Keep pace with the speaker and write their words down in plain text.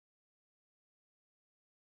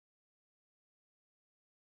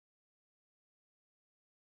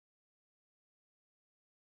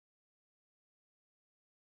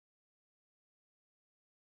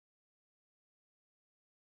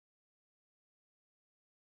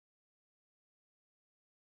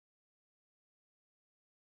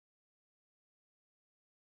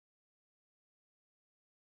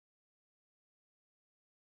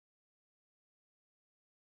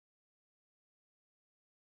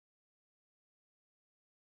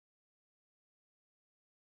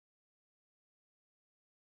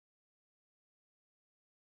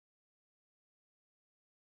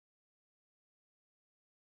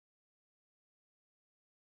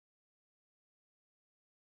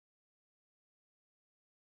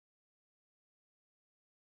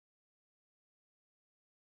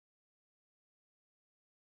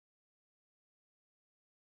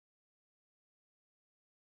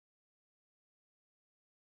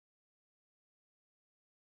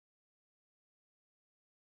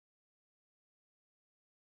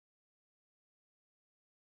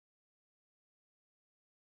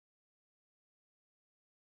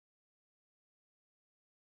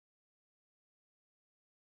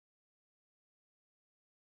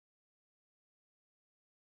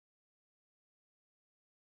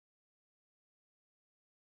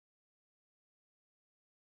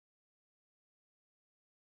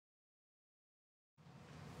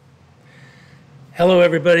Hello,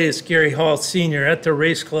 everybody. It's Gary Hall, Sr. at the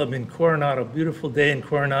Race Club in Coronado. Beautiful day in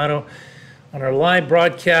Coronado. On our live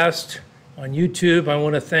broadcast on YouTube, I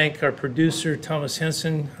want to thank our producer, Thomas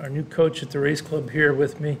Henson, our new coach at the Race Club here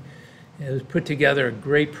with me. He has put together a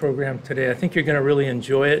great program today. I think you're going to really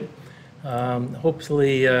enjoy it.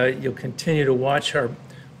 Hopefully, you'll continue to watch our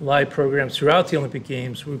live programs throughout the Olympic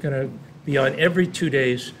Games. We're going to be on every 2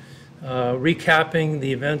 days, recapping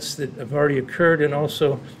the events that have already occurred and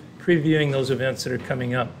also previewing those events that are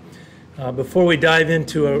coming up. Before we dive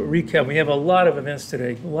into a recap, we have a lot of events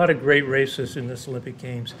today, a lot of great races in this Olympic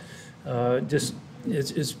Games.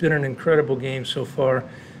 It's been an incredible game so far.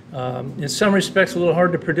 In some respects, a little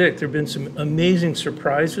hard to predict. There have been some amazing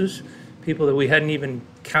surprises, people that we hadn't even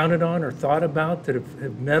counted on or thought about that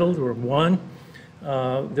have medaled or won.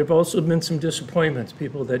 There have also been some disappointments,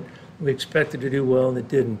 people that we expected to do well and that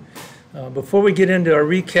didn't. Before we get into our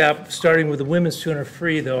recap, starting with the women's 200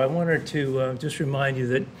 free, though, I wanted to just remind you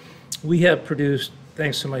that we have produced,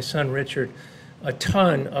 thanks to my son Richard, a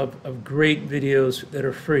ton of great videos that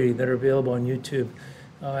are free, that are available on YouTube.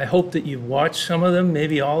 I hope that you've watched some of them,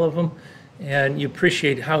 maybe all of them, and you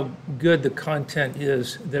appreciate how good the content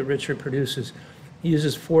is that Richard produces. He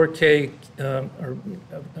uses 4K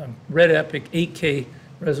Red Epic 8K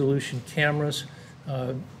resolution cameras,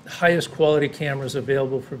 highest quality cameras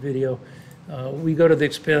available for video. We go to the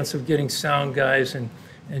expense of getting sound guys and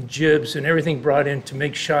jibs and everything brought in to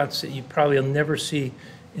make shots that you probably will never see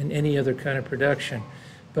in any other kind of production.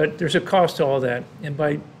 But there's a cost to all that. And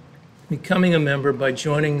by becoming a member, by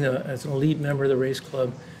joining as an elite member of the Race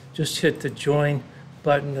Club, just hit the join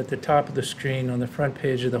button at the top of the screen on the front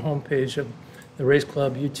page of the home page of the Race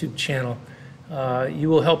Club YouTube channel. You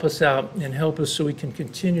will help us out and help us so we can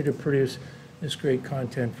continue to produce this great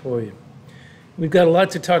content for you. We've got a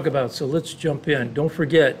lot to talk about, so let's jump in. Don't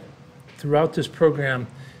forget, throughout this program,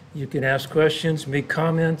 you can ask questions, make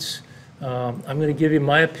comments. I'm going to give you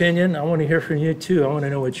my opinion. I want to hear from you too. I want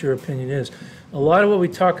to know what your opinion is. A lot of what we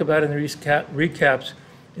talk about in the recaps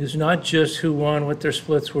is not just who won, what their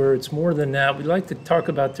splits were. It's more than that. We like to talk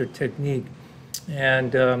about their technique,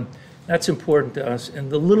 and that's important to us.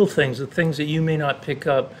 And the little things, the things that you may not pick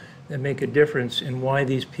up that make a difference in why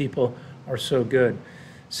these people are so good.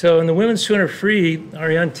 So in the women's 200 free,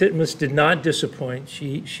 Ariane Titmus did not disappoint.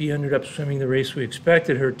 She ended up swimming the race we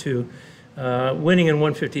expected her to, winning in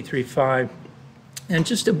 1:53.5, and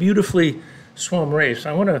just a beautifully swum race.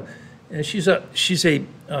 I want to. And she's a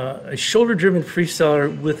shoulder-driven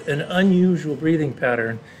freestyler with an unusual breathing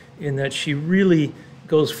pattern, in that she really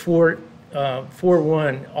goes 4-1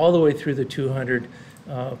 all the way through the 200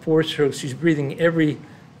 four strokes. She's breathing every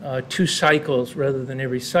 2 cycles rather than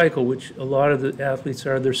every cycle, which a lot of the athletes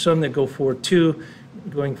are. There's some that go 4-2,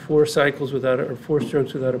 going 4 cycles without, or 4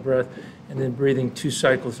 strokes without a breath, and then breathing 2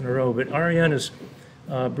 cycles in a row. But Ariane is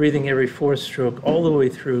breathing every 4th stroke all the way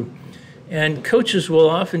through. And coaches will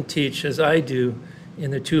often teach, as I do in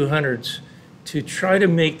the 200s, to try to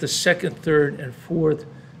make the 2nd, 3rd, and 4th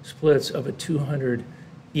splits of a 200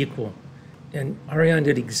 equal. And Ariane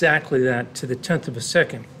did exactly that to the 10th of a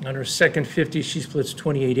second. On her 2nd 50, she splits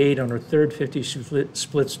 28.8. On her 3rd 50, she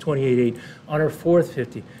splits 28.8. On her 4th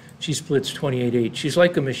 50, she splits 28.8. She's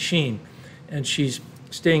like a machine, and she's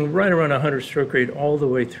staying right around 100 stroke rate all the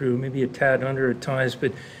way through, maybe a tad under at times,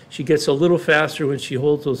 but she gets a little faster when she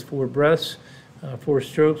holds those 4 breaths, 4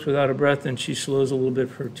 strokes without a breath, and she slows a little bit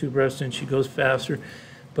for 2 breaths, and she goes faster.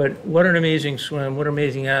 But what an amazing swim, what an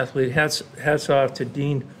amazing athlete. Hats off to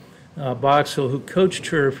Dean Boxell, who coached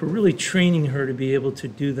her, for really training her to be able to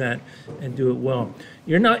do that and do it well.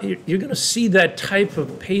 You're going to see that type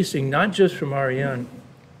of pacing, not just from Ariane,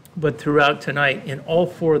 but throughout tonight in all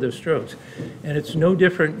 4 of the strokes. And it's no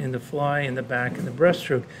different in the fly, in the back, and the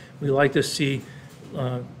breaststroke. We like to see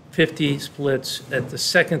 50 splits at the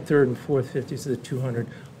 2nd, 3rd, and 4th 50s of the 200,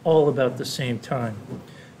 all about the same time.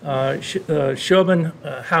 Shobhan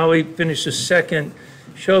Howie finishes 2nd.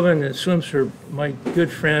 Shobhan swims for my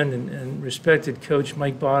good friend and respected coach,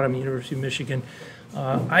 Mike Bottom, University of Michigan.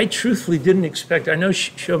 I truthfully didn't expect, I know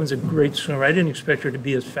Shobhan's a great swimmer. I didn't expect her to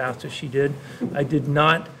be as fast as she did. I did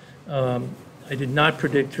not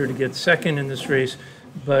predict her to get 2nd in this race,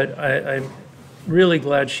 but I'm really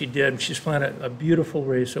glad she did. She's playing a beautiful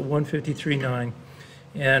race at 1:53.9,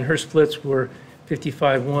 and her splits were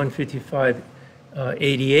 55.1,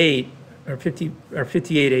 55.88, or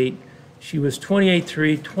 58.8. She was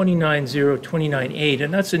 28.3, 29.0, 29.8,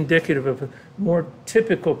 and that's indicative of a more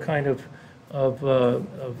typical kind of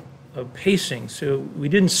pacing. So we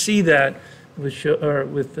didn't see that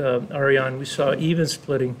with Ariane. We saw even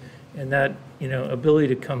splitting, and that ability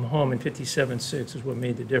to come home in 57.6 is what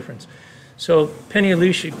made the difference. So Penny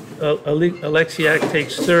Alexiak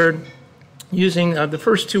takes third. Using the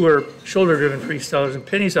first two are shoulder-driven freestylers, and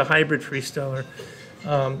Penny's a hybrid freestyler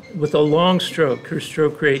with a long stroke. Her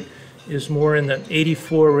stroke rate is more in the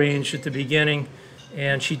 84 range at the beginning,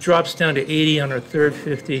 and she drops down to 80 on her third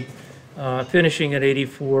 50, finishing at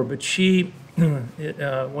 84. But she went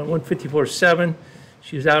 154.7.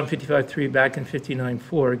 She was out in 55.3, back in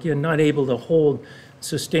 59.4. Again, not able to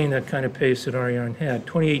sustain that kind of pace that Ariane had.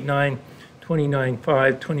 28.9,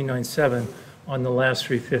 29.5, 29.7 on the last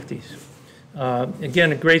 350s.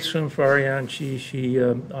 Again, a great swim for Ariane. She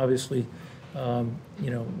obviously,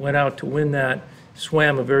 went out to win that,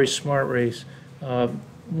 swam a very smart race.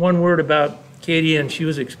 One word about Katie, and she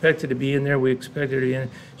was expected to be in there. We expected her to be in.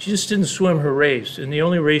 She just didn't swim her race, and the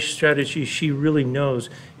only race strategy she really knows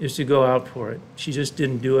is to go out for it. She just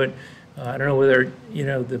didn't do it. I don't know whether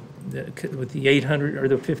with the 800 or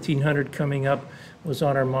the 1500 coming up was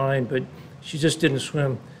on her mind, but she just didn't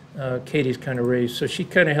swim Katie's kind of race. So she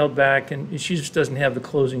kind of held back, and she just doesn't have the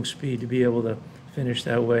closing speed to be able to finish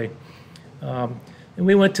that way. And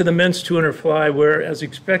we went to the men's 200 fly, where, as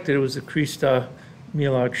expected, it was the Krzysztof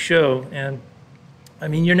Mielak show. And I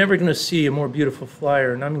mean, you're never going to see a more beautiful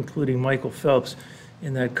flyer, and I'm including Michael Phelps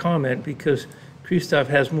in that comment, because Krzysztof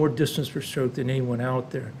has more distance per stroke than anyone out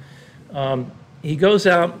there. He goes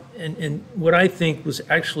out and what I think was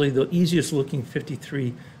actually the easiest looking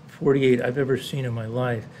 53.48 I've ever seen in my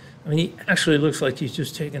life. I mean, he actually looks like he's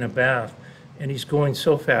just taken a bath, and he's going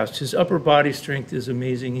so fast. His upper body strength is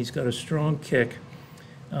amazing. He's got a strong kick.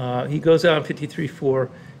 He goes out in 53.4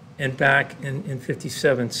 and back in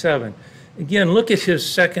 57.7. Again, look at his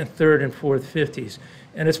second, third, and fourth 50s.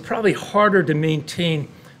 And it's probably harder to maintain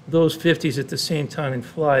those 50s at the same time in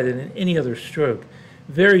fly than in any other stroke.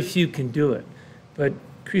 Very few can do it. But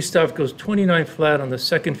Krzysztof goes 29 flat on the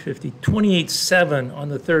second 50, 28.7 on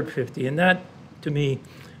the third 50. And that, to me,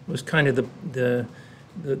 was kind of the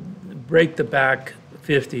break the back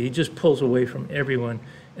 50. He just pulls away from everyone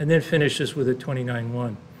and then finishes with a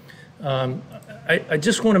 29.1. I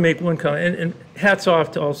just want to make one comment, and hats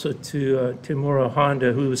off also to Timura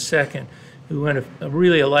Honda, who was second, who went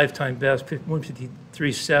really a lifetime best,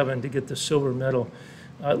 153.7 to get the silver medal.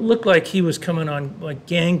 It looked like he was coming on like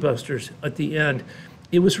gangbusters at the end.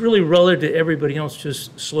 It was really relative to everybody else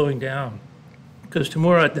just slowing down, because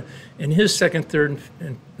Timura in his second, third,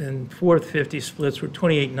 and fourth 50 splits were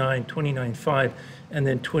 28.9, 29.5, and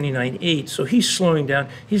then 29.8. So he's slowing down.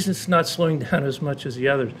 He's just not slowing down as much as the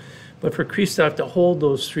others. But for Krzysztof to hold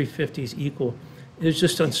those 350s equal is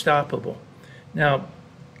just unstoppable. Now,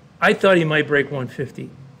 I thought he might break 150.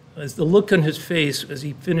 As the look on his face as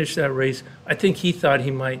he finished that race, I think he thought he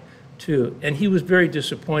might too. And he was very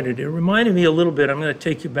disappointed. It reminded me a little bit, I'm going to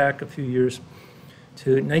take you back a few years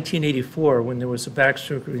to 1984, when there was a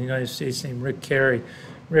backstroker in the United States named Rick Carey.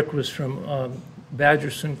 Rick was from Badger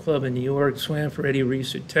Swim Club in New York, swam for Eddie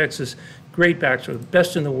Reese at Texas. Great backstroker,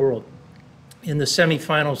 best in the world. In the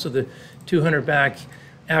semifinals of the 200 back,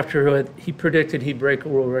 after he predicted he'd break a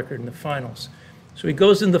world record in the finals. So he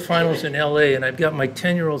goes in the finals in LA, and I've got my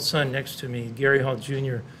 10-year-old son next to me, Gary Hall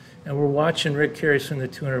Jr., and we're watching Rick Carey swim the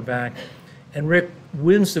 200 back. And Rick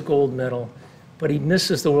wins the gold medal, but he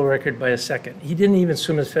misses the world record by a second. He didn't even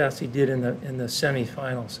swim as fast as he did in the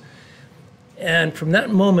semifinals. And from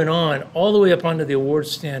that moment on, all the way up onto the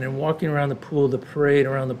awards stand and walking around the pool, the parade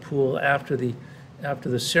around the pool after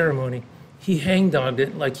the ceremony, he hang-dogged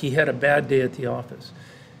it like he had a bad day at the office.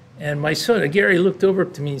 And my son, Gary, looked over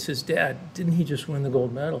to me and says, "Dad, didn't he just win the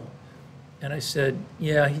gold medal?" And I said,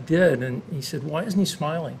 "Yeah, he did." And he said, "Why isn't he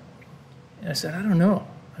smiling?" And I said, "I don't know.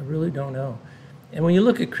 I really don't know." And when you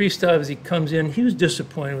look at Krzysztof as he comes in, he was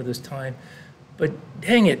disappointed with his time. But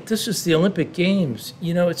dang it, this is the Olympic Games.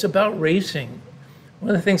 You know, it's about racing. One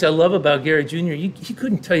of the things I love about Gary Jr., he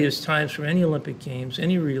couldn't tell you his times from any Olympic Games,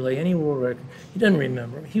 any relay, any world record. He doesn't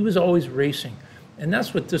remember. He was always racing. And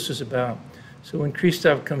that's what this is about. So when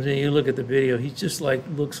Krzysztof comes in, you look at the video, he just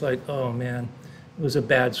looks like, oh man, it was a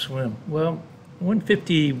bad swim. Well,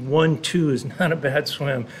 151.2 is not a bad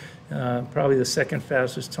swim. Probably the second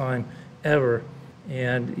fastest time ever.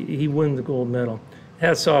 And he won the gold medal.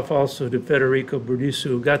 Hats off also to Federico Burdisso,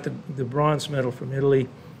 who got the bronze medal from Italy.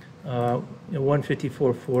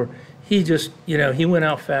 154.4. He just, he went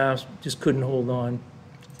out fast, just couldn't hold on.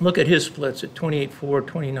 Look at his splits at 28.4,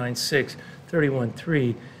 29.6,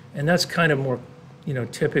 31.3, and that's kind of more,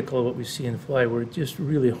 typical of what we see in fly, where it's just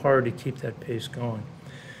really hard to keep that pace going.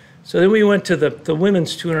 So then we went to the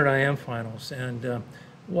women's 200 IM finals, and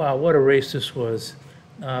wow, what a race this was.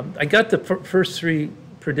 I got the first three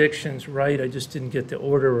predictions right. I just didn't get the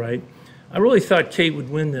order right. I really thought Kate would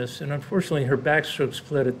win this, and unfortunately her backstroke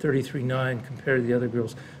split at 33.9 compared to the other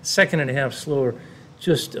girls. Second and a half slower,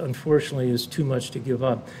 just unfortunately is too much to give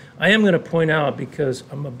up. I am going to point out, because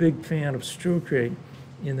I'm a big fan of stroke rate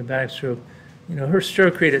in the backstroke, you know, her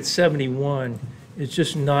stroke rate at 71 is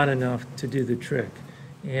just not enough to do the trick.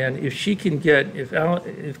 And if she can get,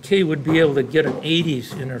 if Kate would be able to get an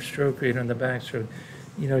 80s in her stroke rate on the backstroke,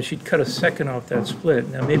 you know, she'd cut a second off that split.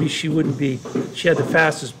 Now, maybe she wouldn't be, she had the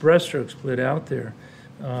fastest breaststroke split out there,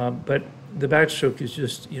 but the backstroke is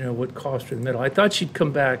just, you know, what cost her the medal. I thought she'd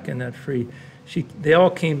come back in that free. They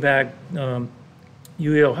all came back.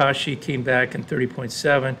 Yui Ohashi came back in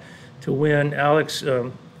 30.7 to win. Alex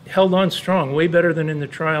held on strong, way better than in the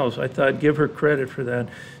trials. I thought, give her credit for that.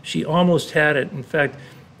 She almost had it. In fact,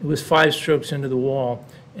 it was 5 strokes into the wall,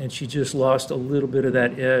 and she just lost a little bit of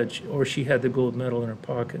that edge, or she had the gold medal in her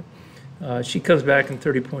pocket. She comes back in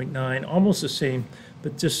 30.9, almost the same,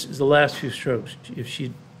 but just the last few strokes. If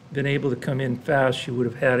she'd been able to come in fast, she would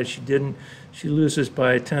have had it. She didn't. She loses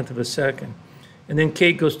by 1/10 of a second. And then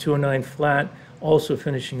Kate goes 209 flat, also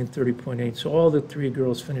finishing in 30.8. So all the 3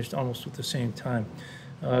 girls finished almost at the same time.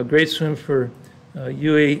 Great swim for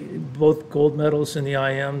Yui, both gold medals in the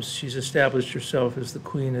IMs. She's established herself as the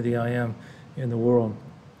queen of the IM in the world.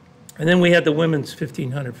 And then we had the women's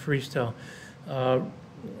 1500 freestyle.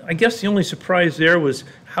 I guess the only surprise there was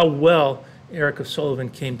how well Erica Sullivan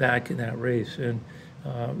came back in that race, and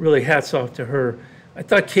really hats off to her. I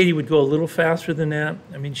thought Katie would go a little faster than that.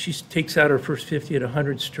 I mean, she takes out her first 50 at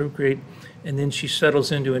 100 stroke rate, and then she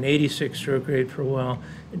settles into an 86 stroke rate for a while.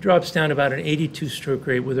 It drops down about an 82 stroke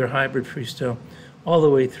rate with her hybrid freestyle all the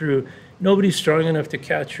way through. Nobody's strong enough to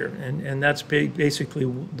catch her, and that's basically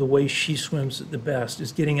the way she swims the best,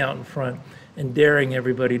 is getting out in front and daring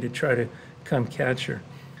everybody to try to come catch her.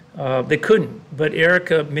 They couldn't, but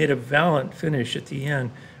Erica made a valiant finish at the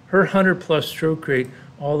end. Her 100-plus stroke rate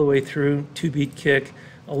all the way through, 2-beat kick,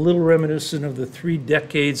 a little reminiscent of the 3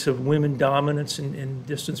 decades of women dominance in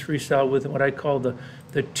distance freestyle with what I call the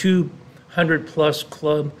 200-plus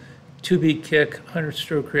club, 2-beat kick, 100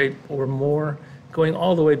 stroke rate or more, going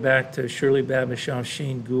all the way back to Shirley Babashaw,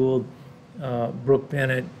 Shane Gould, Brooke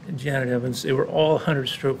Bennett, and Janet Evans. They were all 100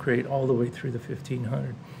 stroke rate all the way through the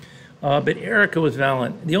 1500. But Erica was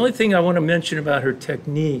valiant. The only thing I want to mention about her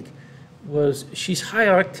technique was she's high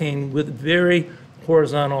octane with very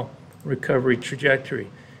horizontal recovery trajectory.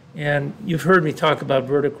 And you've heard me talk about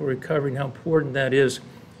vertical recovery and how important that is.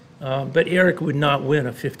 But Erica would not win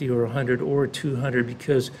a 50 or 100 or a 200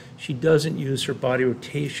 because she doesn't use her body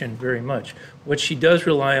rotation very much. What she does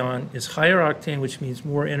rely on is higher octane, which means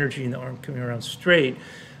more energy in the arm coming around straight,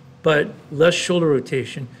 but less shoulder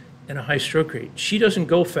rotation and a high stroke rate. She doesn't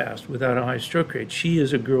go fast without a high stroke rate. She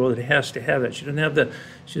is a girl that has to have that. She doesn't have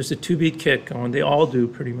she has a 2-beat kick going. They all do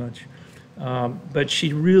pretty much. But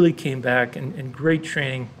she really came back and great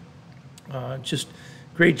training. Just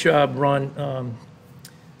great job, Ron. I'm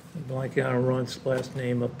blanking on Ron's last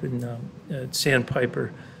name up in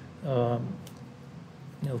Sandpiper. He'll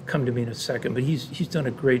come to me in a second, but he's done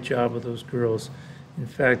a great job with those girls. In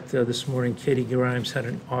fact, this morning, Katie Grimes had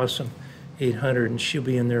an awesome 800, and she'll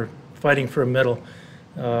be in there fighting for a medal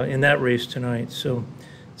in that race tonight. So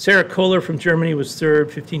Sarah Kohler from Germany was third,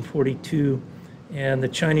 1542, and the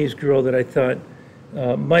Chinese girl that I thought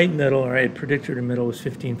might medal, or I had predicted her medal, was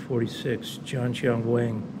 1546, Jian Jiang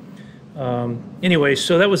Wang. Anyway,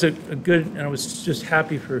 so that was a good, and I was just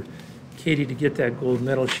happy for Katie to get that gold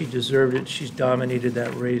medal. She deserved it. She's dominated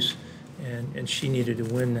that race, and she needed to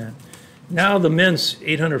win that. Now the men's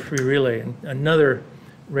 800 free relay, and another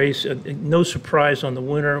race, no surprise on the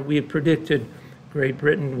winner. We had predicted Great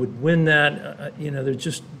Britain would win that. You know, there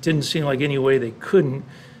just didn't seem like any way they couldn't.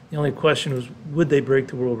 The only question was, would they break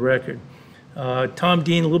the world record? Tom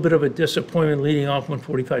Dean, a little bit of a disappointment leading off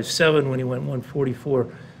 145.7 when he went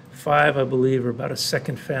 144.5, I believe, or about a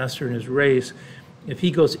second faster in his race. If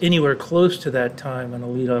he goes anywhere close to that time on a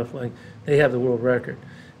leadoff leg, they have the world record.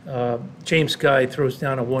 James Guy throws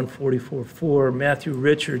down a 144.4. Matthew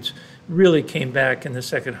Richards really came back in the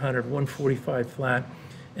second 100, 145 flat.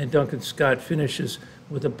 And Duncan Scott finishes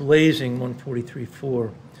with a blazing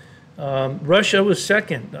 143.4. Russia was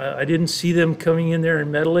second. I didn't see them coming in there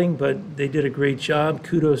and medaling, but they did a great job.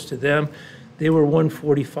 Kudos to them. They were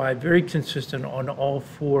 145, very consistent on all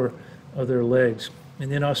 4 of their legs.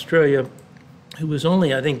 And then Australia, who was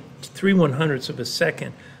only, I think, 3/100ths of a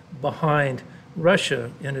second behind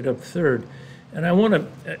Russia, ended up third. And I want to,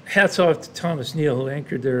 hats off to Thomas Neal, who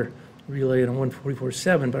anchored their relay at a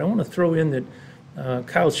 144.7, but I want to throw in that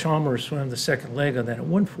Kyle Chalmers swam the second leg on that at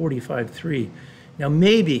 145.3. Now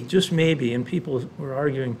maybe, just maybe, and people were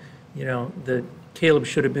arguing, you know, that Caleb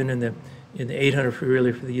should have been in the in the 800 free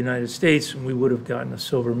relay for the United States, and we would have gotten a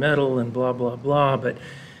silver medal and blah, blah, blah. But,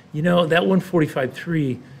 you know, that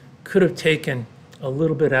 145.3 could have taken a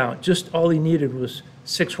little bit out. Just all he needed was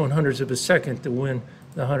 6/100ths of a second to win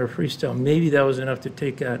the 100 freestyle. Maybe that was enough to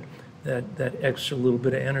take that extra little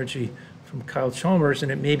bit of energy from Kyle Chalmers,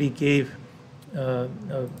 and it maybe gave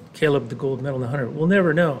Caleb the gold medal in the 100. We'll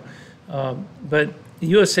never know. But the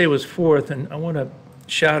USA was fourth, and I want to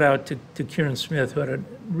shout out to Kieran Smith, who had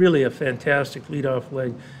really a fantastic leadoff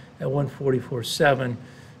leg at 144.7.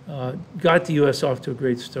 Got the U.S. off to a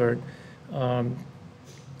great start. And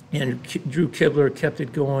Drew Kibler kept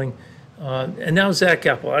it going. And now Zach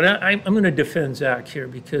Apple. And I'm going to defend Zach here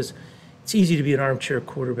because it's easy to be an armchair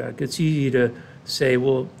quarterback. It's easy to say,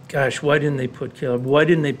 well, gosh, why didn't they put Caleb? Why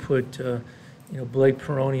didn't they put Blake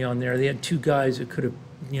Peroni on there? They had two guys that could have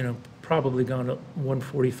probably gone to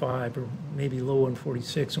 145 or maybe low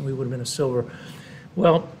 146, and we would have been a silver.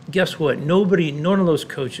 Well, guess what? None of those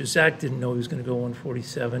coaches, Zach didn't know he was going to go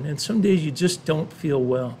 147. And some days you just don't feel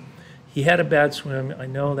well. He had a bad swim. I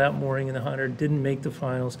know that morning in the 100, didn't make the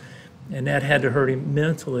finals, and that had to hurt him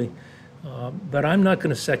mentally. But I'm not going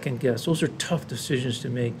to second guess. Those are tough decisions to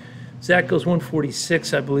make. Zach goes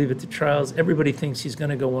 146, I believe, at the trials. Everybody thinks he's going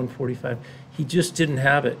to go 145. He just didn't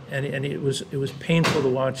have it, and it was painful to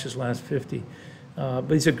watch his last 50. But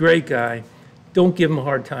he's a great guy. Don't give him a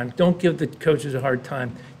hard time. Don't give the coaches a hard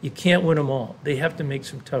time. You can't win them all. They have to make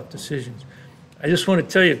some tough decisions. I just want to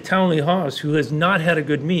tell you, Townley Haas, who has not had a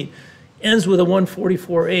good meet, ends with a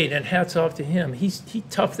 144.8, and hats off to him. He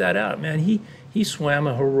toughed that out, man. He swam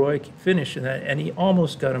a heroic finish in that, and he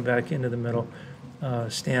almost got him back into the medal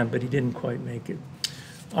stand, but he didn't quite make it.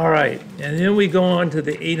 All right, and then we go on to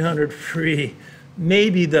the 800 free,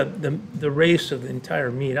 maybe the race of the entire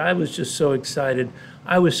meet. I was just so excited.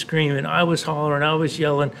 I was screaming, I was hollering, I was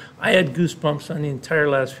yelling. I had goosebumps on the entire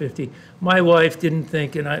last 50. My wife didn't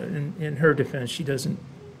think, and in her defense, she doesn't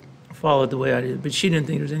follow it the way I did, but she didn't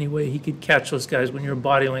think there was any way he could catch those guys when you're a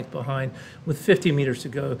body length behind with 50 meters to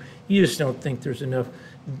go. You just don't think there's enough,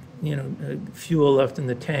 fuel left in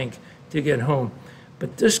the tank to get home.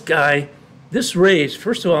 But this guy, this race,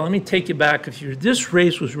 first of all, let me take you back a few. This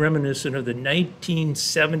race was reminiscent of the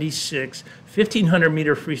 1976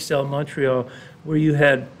 1,500-meter freestyle Montreal, where you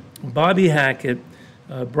had Bobby Hackett,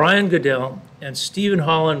 Brian Goodell, and Stephen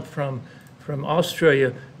Holland from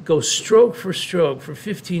Australia go stroke for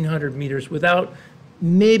 1,500 meters without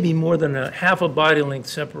maybe more than a half a body length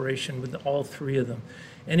separation with all three of them.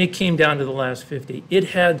 And it came down to the last 50. It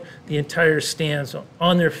had the entire stands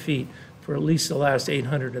on their feet for at least the last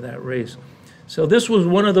 800 of that race. So this was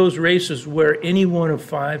one of those races where any one of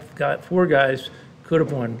four guys could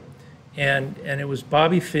have won. And it was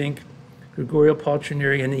Bobby Fink, Gregorio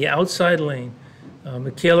Paltrinieri in the outside lane,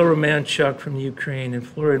 Michaela Romanchuk from Ukraine, and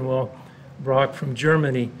Florian Brock from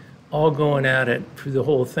Germany, all going at it through the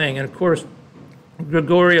whole thing. And of course,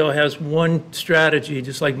 Gregorio has one strategy,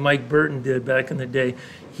 just like Mike Burton did back in the day.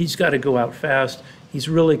 He's got to go out fast. He's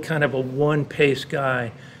really kind of a one-pace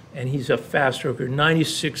guy, and he's a fast stroker.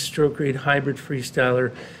 96 stroke rate hybrid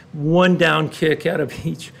freestyler, one down kick out of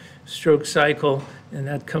each stroke cycle, and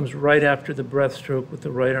that comes right after the breaststroke with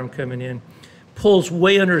the right arm coming in. Pulls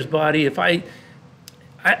way under his body.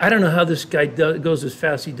 I don't know how this guy goes as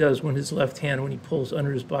fast as he does when his left hand, when he pulls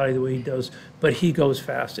under his body the way he does, but he goes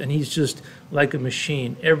fast, and he's just like a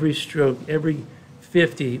machine. Every stroke, every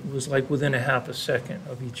 50 was like within a half a second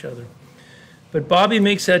of each other. But Bobby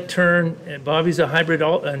makes that turn, and Bobby's a hybrid,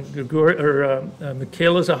 and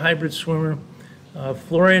Michaela's a hybrid swimmer.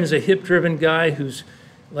 Florian is a hip-driven guy who's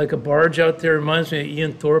like a barge out there. Reminds me of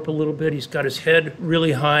Ian Thorpe a little bit. He's got his head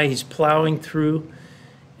really high. He's plowing through,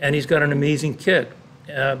 and he's got an amazing kick.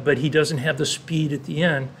 But he doesn't have the speed at the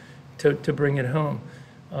end to bring it home.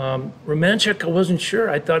 Romanchuk, I wasn't sure.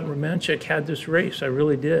 I thought Romanchuk had this race. I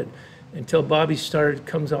really did, until Bobby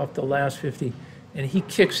comes off the last 50, and he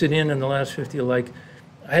kicks it in the last 50 like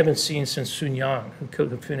I haven't seen since Sun Yang, who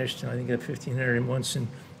could have finished, I think, at 1,500 once in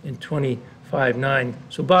 25.9.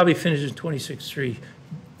 So Bobby finishes 26.3,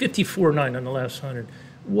 54.9 on the last 100.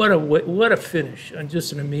 What a finish!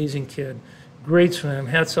 Just an amazing kid. Great swim.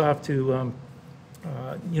 Hats off to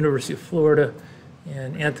University of Florida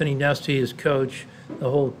and Anthony Nesty, his coach. The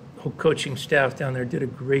whole coaching staff down there did a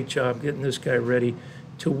great job getting this guy ready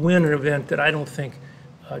to win an event that I don't think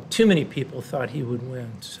too many people thought he would win.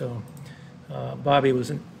 So Bobby was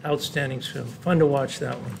an outstanding swim. Fun to watch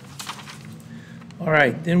that one. All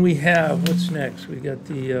right, then we have, what's next? We got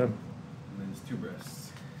the men's two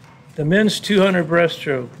breasts. The men's 200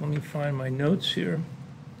 breaststroke. Let me find my notes here.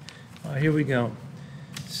 Here we go.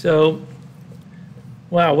 So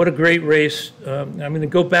Wow, what a great race. I'm going to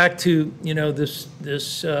go back to,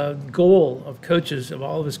 this goal of coaches, of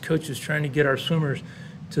all of us coaches, trying to get our swimmers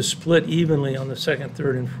to split evenly on the second,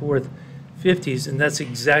 third, and fourth 50s, and that's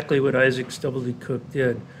exactly what Isaac Stubblety Cook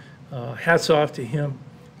did. Hats off to him.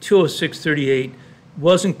 2:06:38,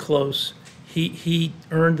 wasn't close. He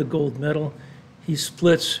earned the gold medal. He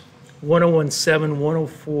splits 101.7,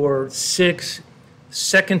 104.6,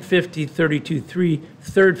 second 50, 32.3,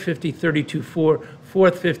 third 50, 32.4,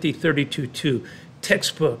 fourth 50, 32.2.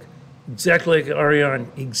 Textbook, exactly like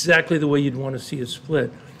Ariane, exactly the way you'd want to see it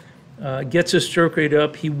split. Gets his stroke rate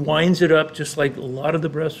up. He winds it up just like a lot of the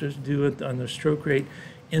breasters do it on their stroke rate.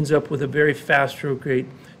 Ends up with a very fast stroke rate.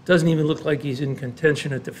 Doesn't even look like he's in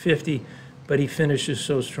contention at the 50, but he finishes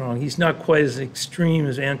so strong. He's not quite as extreme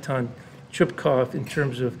as Anton Chupkov in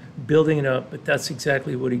terms of building it up, but that's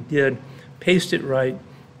exactly what he did. Paced it right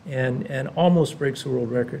and almost breaks the world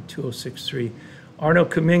record, 2:06.3. Arno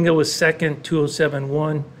Kaminga was second,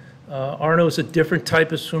 2:07.1. Arno's a different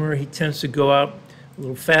type of swimmer. He tends to go out a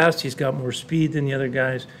little fast. He's got more speed than the other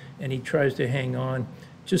guys, and he tries to hang on.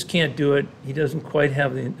 Just can't do it. He doesn't quite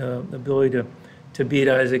have the ability to beat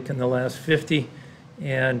Isaac in the last 50,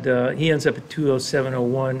 and he ends up at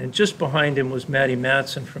 2:07.01. And just behind him was Matti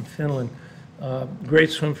Mattsson from Finland.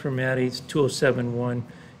 Great swim for Matti. It's 2:07.1.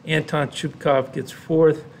 Anton Chupkov gets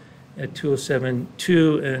fourth at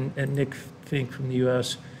 2:07.2, and Nick Fink from the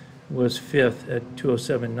U.S. was fifth at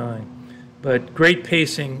 2:07.9. But great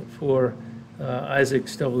pacing for Isaac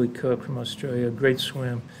Stubblety Cook from Australia. Great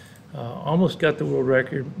swim. Almost got the world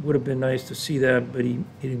record. Would have been nice to see that, but he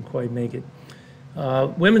didn't quite make it.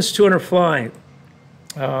 Women's 200 fly.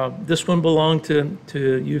 This one belonged to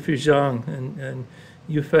Yufei Zhang, and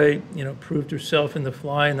Yufei, proved herself in the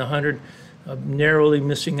fly in the 100, narrowly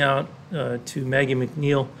missing out to Maggie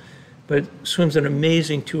McNeil, but swims an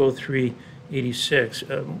amazing 2:03.86,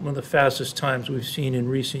 one of the fastest times we've seen in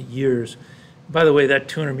recent years. By the way, that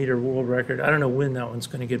 200-meter world record, I don't know when that one's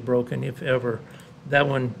going to get broken, if ever. That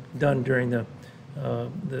one done during the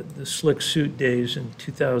slick suit days in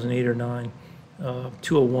 2008 or 9.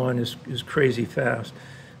 2:01 is crazy fast.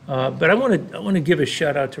 But I want to give a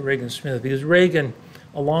shout out to Reagan Smith, because Reagan,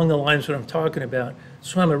 along the lines of what I'm talking about,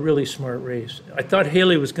 swam a really smart race. I thought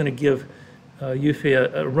Haley was going to give Yufei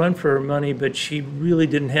a run for her money, but she really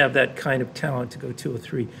didn't have that kind of talent to go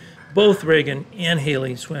 2:03. Both Reagan and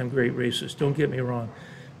Haley swam great races, don't get me wrong.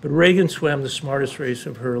 But Reagan swam the smartest race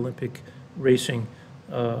of her Olympic racing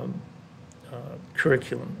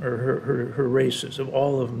curriculum, or her races. Of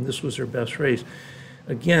all of them, this was her best race.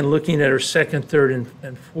 Again, looking at her second, third,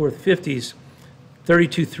 and fourth 50s,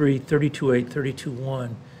 32.3, 32.8,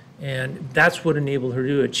 32.1, and that's what enabled her to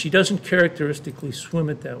do it. She doesn't characteristically swim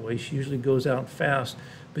it that way. She usually goes out fast,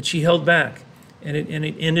 but she held back, and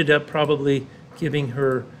it ended up probably giving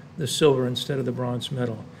her the silver instead of the bronze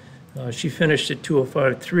medal. She finished at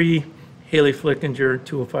 2:05.3, Haley Flickinger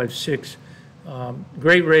 2:05.6.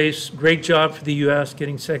 Great race, great job for the U.S.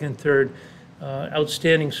 getting second, third.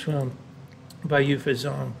 Outstanding swim by Yufei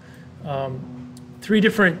Zhang. 3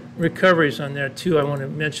 different recoveries on there too. I want to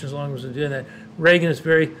mention, as long as I'm doing that. Reagan is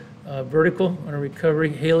very vertical on a recovery.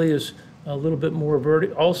 Haley is a little bit more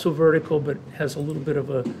also vertical, but has a little bit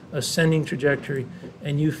of a ascending trajectory.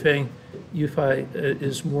 And Yufei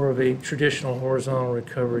is more of a traditional horizontal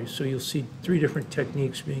recovery. So you'll see 3 different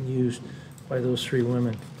techniques being used by those 3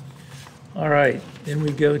 women. All right, then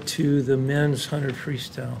we go to the men's 100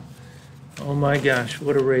 freestyle. Oh my gosh,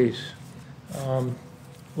 what a race. A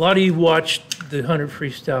lot of you watched the 100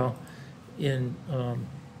 freestyle in, A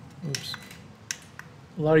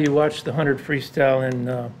lot of you watched the 100 freestyle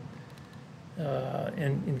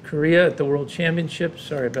in Korea at the World Championships.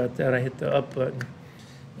 Sorry about that, I hit the up button.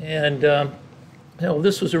 And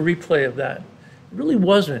this was a replay of that. It really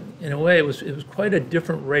wasn't, in a way. It was quite a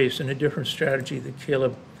different race and a different strategy that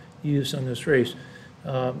Caleb used on this race.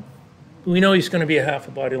 We know he's going to be a half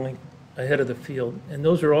a body length ahead of the field, and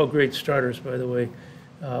those are all great starters, by the way.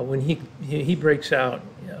 When he breaks out,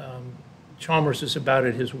 Chalmers is about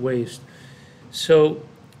at his waist. So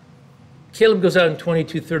Caleb goes out in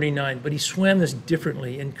 22:39, but he swam this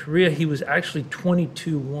differently. In Korea, he was actually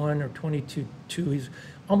 22:1 or 22:2. He's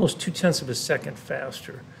almost 0.2 of a second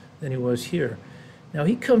faster than he was here. Now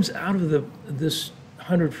he comes out of this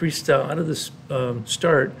 100 freestyle, out of this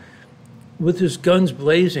start, with his guns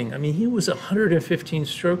blazing. I mean, he was 115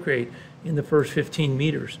 stroke rate in the first 15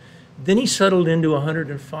 meters. Then he settled into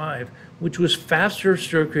 105, which was faster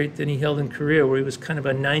stroke rate than he held in Korea, where he was kind of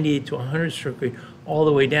a 98 to 100 stroke rate all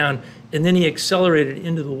the way down. And then he accelerated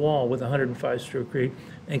into the wall with 105 stroke rate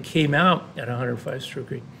and came out at 105 stroke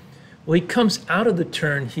rate. Well, he comes out of the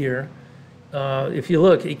turn here if you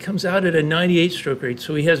look, he comes out at a 98 stroke rate.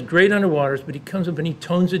 So he has great underwaters, but he comes up and he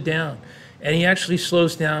tones it down. And he actually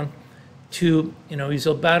slows down to, he's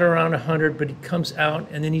about around 100, but he comes out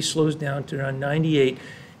and then he slows down to around 98.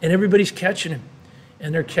 And everybody's catching him.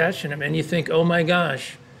 And they're catching him. And you think, oh my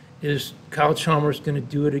gosh, is Kyle Chalmers going to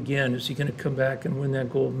do it again? Is he going to come back and win that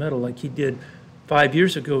gold medal like he did 5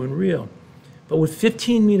 years ago in Rio? But with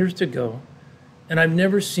 15 meters to go, and I've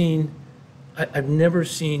never seen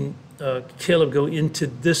Caleb go into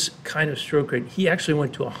this kind of stroke rate. He actually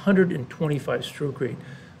went to 125 stroke rate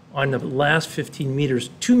on the last 15 meters,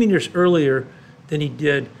 2 meters earlier than he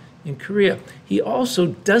did in Korea. He also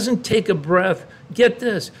doesn't take a breath. Get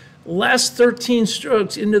this, last 13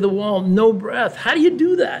 strokes into the wall, no breath. How do you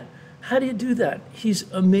do that? How do you do that?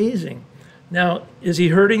 He's amazing. Now, is he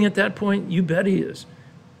hurting at that point? You bet he is.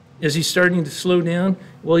 Is he starting to slow down?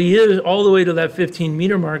 Well, he is all the way to that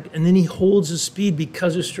 15-meter mark, and then he holds his speed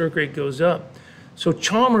because his stroke rate goes up. So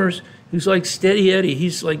Chalmers, who's like Steady Eddie,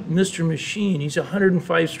 he's like Mr. Machine. He's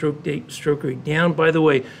 105 stroke rate down. By the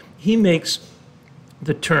way, he makes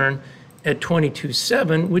the turn at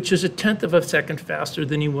 22.7, which is a tenth of a second faster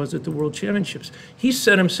than he was at the World Championships. He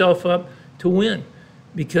set himself up to win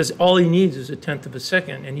because all he needs is a tenth of a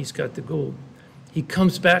second, and he's got the gold. He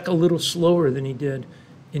comes back a little slower than he did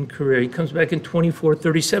in Korea. He comes back in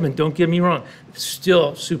 24.37. Don't get me wrong,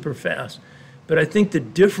 still super fast. But I think the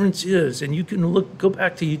difference is, and you can go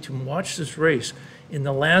back to YouTube and watch this race, in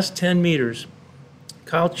the last 10 meters,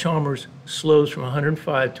 Kyle Chalmers slows from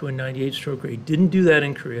 105 to a 98 stroke rate. He didn't do that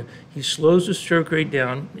in Korea. He slows the stroke rate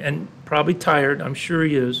down and probably tired, I'm sure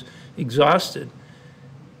he is, exhausted.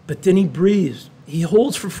 But then he breathes. He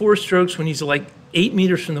holds for 4 strokes when he's like 8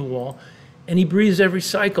 meters from the wall, and he breathes every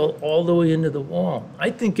cycle all the way into the wall. I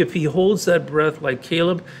think if he holds that breath like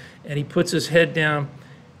Caleb and he puts his head down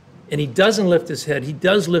and he doesn't lift his head, he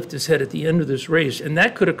does lift his head at the end of this race, and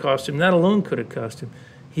that could have cost him, that alone could have cost him,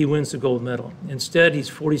 he wins the gold medal. Instead, he's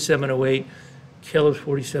 47.08, Caleb's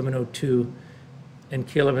 47.02, and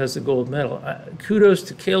Caleb has the gold medal. Kudos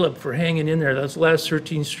to Caleb for hanging in there. Those last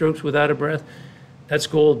 13 strokes without a breath, that's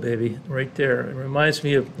gold, baby, right there. It reminds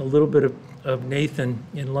me of a little bit of Nathan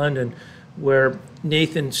in London, where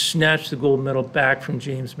Nathan snatched the gold medal back from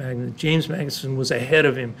James Magnuson. James Magnuson was ahead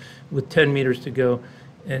of him with 10 meters to go,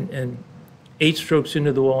 and 8 strokes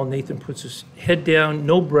into the wall, Nathan puts his head down,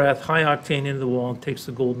 no breath, high octane into the wall, and takes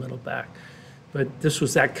the gold medal back. But this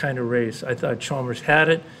was that kind of race. I thought Chalmers had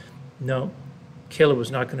it. No, Caleb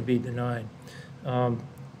was not going to be denied.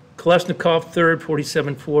 Kolesnikov, third,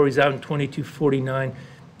 47.4. He's out in 22.49.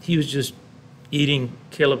 He was just eating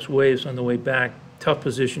Caleb's waves on the way back. Tough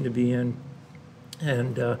position to be in.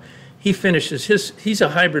 And he finishes he's a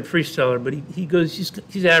hybrid freestyler, but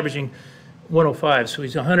he's averaging 105. So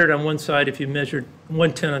he's 100 on one side. If you measured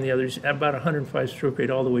 110 on the other, he's about 105 stroke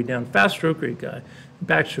rate all the way down. Fast stroke rate guy,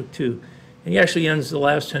 backstroke too. And he actually ends the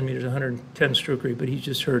last 10 meters 110 stroke rate, but he's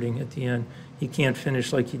just hurting at the end. He can't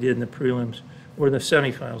finish like he did in the prelims or the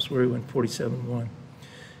semifinals where he went 47.1.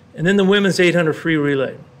 And then the women's 800 free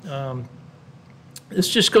relay. This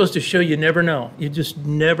just goes to show you never know. You just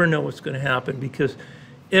never know what's going to happen because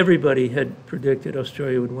everybody had predicted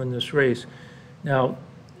Australia would win this race. Now,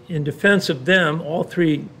 in defense of them, all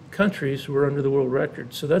 3 countries were under the world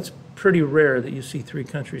record. So that's pretty rare that you see 3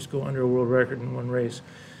 countries go under a world record in one race.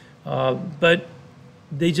 But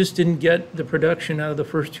they just didn't get the production out of the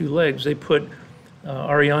first 2 legs. They put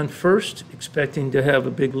Ariane first, expecting to have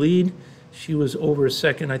a big lead. She was over a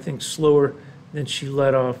second, I think, slower than she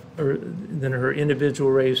led off, or than her individual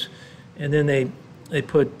race. And then they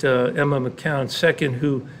put Emma McCown second,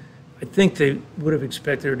 who I think they would have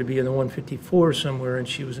expected her to be in the 154 somewhere, and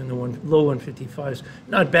she was in the low 155s.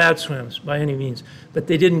 Not bad swims by any means, but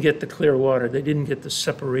they didn't get the clear water. They didn't get the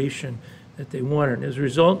separation that they wanted. As a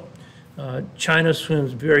result, China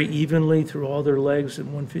swims very evenly through all their legs at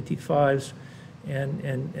 155s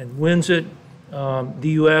and wins it. The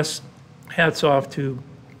U.S., hats off to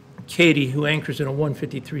Katie, who anchors in a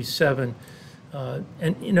 153.7,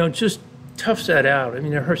 and just toughs that out. I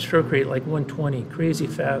mean, her stroke rate like 120, crazy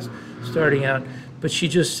fast starting out, but she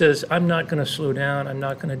just says, I'm not going to slow down, I'm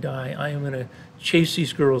not going to die, I am going to chase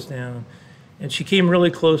these girls down. And she came really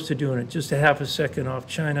close to doing it, just a half a second off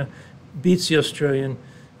China, beats the Australian.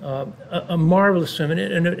 A marvelous swim, and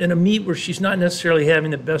in a meet where she's not necessarily having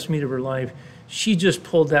the best meet of her life, she just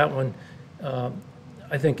pulled that one,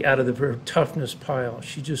 I think, out of her toughness pile.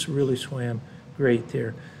 She just really swam great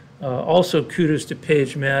there. Also, kudos to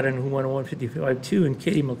Paige Madden, who won a 155.2, and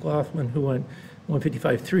Katie McLaughlin, who won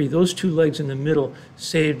 155.3. Those 2 legs in the middle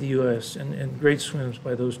saved the U.S., and great swims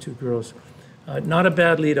by those 2 girls. Not a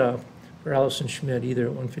bad lead off, for Allison Schmidt either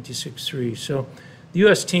at 156.3. So the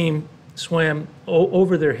U.S. team swam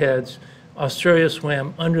over their heads, Australia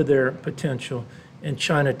swam under their potential, and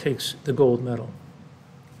China takes the gold medal.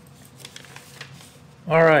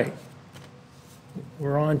 All right,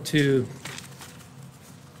 we're on to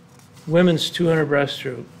women's 200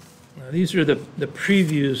 breaststroke. Now, these are the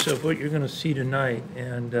previews of what you're going to see tonight,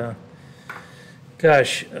 and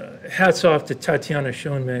gosh, hats off to Tatiana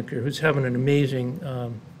Schoenmaker, who's having an amazing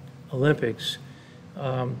Olympics.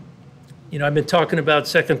 You know, I've been talking about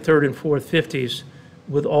second, third, and fourth 50s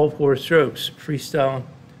with all four strokes. Freestyle,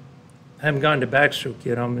 I haven't gotten to backstroke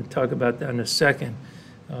yet. I'm going to talk about that in a second.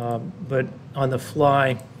 But on the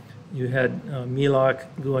fly, you had Milak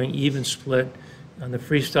going even split. On the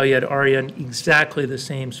freestyle, you had Ariane exactly the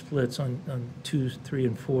same splits on 2, 3,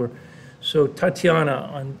 and 4. So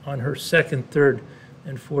Tatiana on her second, third,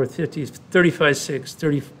 and fourth 50s,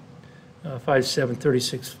 35.6, 35.7,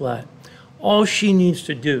 36 flat. All she needs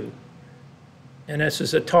to do, and this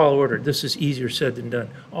is a tall order, this is easier said than done.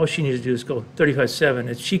 All she needs to do is go 35.7,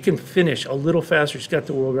 and she can finish a little faster. She's got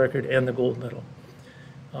the world record and the gold medal.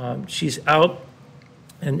 She's out,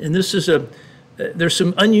 and this is there's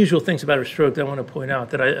some unusual things about her stroke that I want to point out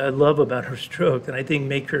that I love about her stroke and I think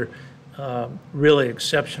make her really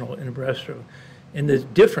exceptional in a breaststroke. And it's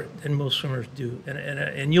different than most swimmers do.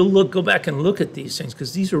 And you'll go back and look at these things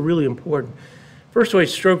because these are really important. First of all,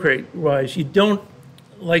 stroke rate-wise, you don't,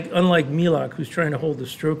 unlike Milak, who's trying to hold the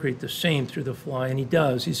stroke rate the same through the fly, and he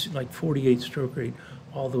does. He's like 48 stroke rate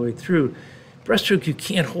all the way through. Breaststroke, you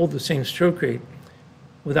can't hold the same stroke rate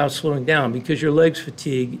without slowing down because your legs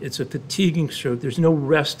fatigue. It's a fatiguing stroke. There's no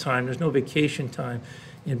rest time. There's no vacation time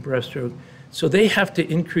in breaststroke. So they have to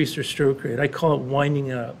increase their stroke rate. I call it winding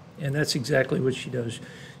it up, and that's exactly what she does.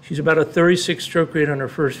 She's about a 36 stroke rate on her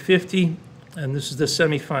first 50, and this is the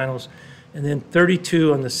semifinals, and then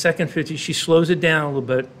 32 on the second 50. She slows it down a little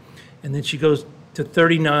bit, and then she goes to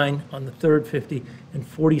 39 on the third 50 and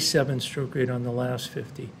 47 stroke rate on the last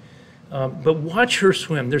 50. But watch her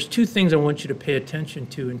swim. There's two things I want you to pay attention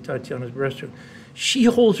to in Tatiana's breaststroke. She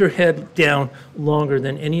holds her head down longer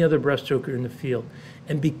than any other breaststroker in the field.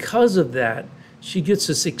 And because of that, she gets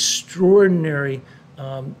this extraordinary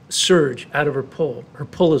surge out of her pull. Her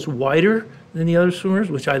pull is wider than the other swimmers,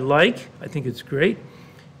 which I like. I think it's great.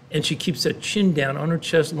 And she keeps that chin down on her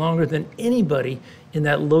chest longer than anybody in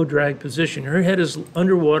that low drag position. Her head is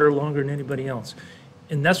underwater longer than anybody else.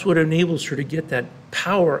 And that's what enables her to get that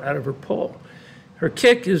power out of her pull. Her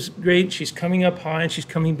kick is great. She's coming up high and she's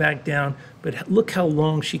coming back down. But look how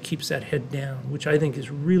long she keeps that head down, which I think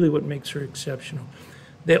is really what makes her exceptional.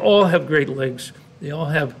 They all have great legs. They all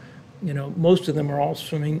have, you know, most of them are all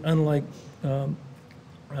swimming, unlike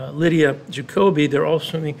Lydia Jacobi, they're all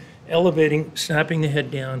swimming, elevating, snapping the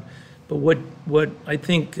head down. But what I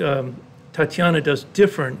think Tatiana does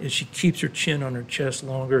different is she keeps her chin on her chest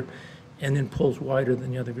longer and then pulls wider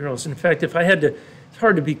than the other girls. In fact, if I had to, it's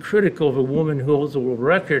hard to be critical of a woman who holds the world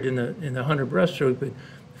record in the 100 breaststroke, but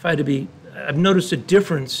if I had to be, I've noticed a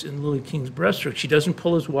difference in Lily King's breaststroke. She doesn't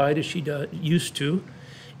pull as wide as she used to,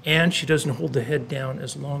 and she doesn't hold the head down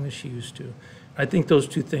as long as she used to. I think those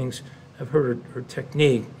two things have hurt her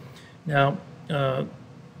technique. Now,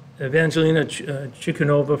 Evangelina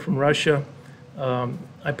Chikhanova from Russia,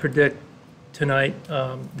 I predict tonight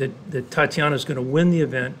that Tatiana's going to win the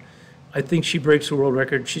event. I think she breaks the world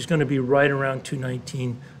record. She's going to be right around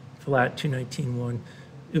 219 flat, 219.1. It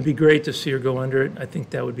would be great to see her go under it. I think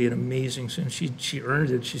that would be an amazing thing. She earned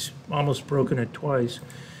it. She's almost broken it twice.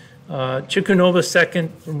 Chikhanova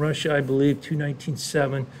second from Russia, I believe,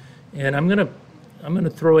 219.7. And I'm gonna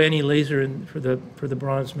throw Annie Laser in for the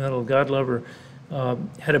bronze medal. God love her.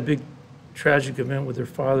 Had a big tragic event with her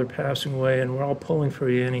father passing away, and we're all pulling for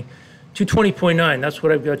you, Annie. 220.9, that's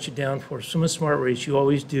what I've got you down for. Swim a smart race, you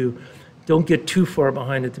always do. Don't get too far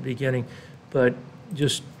behind at the beginning, but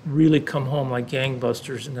just really come home like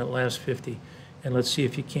gangbusters in that last 50. And let's see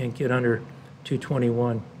if you can't get under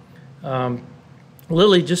 221.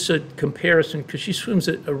 Lily, just a comparison, because she swims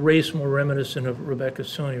a race more reminiscent of Rebecca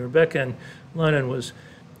Soni. Rebecca in London was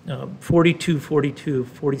 42, 42,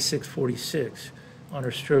 46, 46 on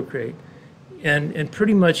her stroke rate, and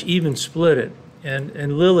pretty much even split it.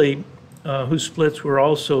 And Lily, whose splits were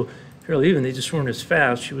also fairly even, they just weren't as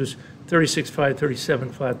fast. She was 36.5,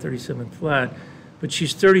 37 flat, 37 flat, but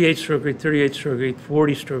she's 38 stroke rate, 38 stroke rate,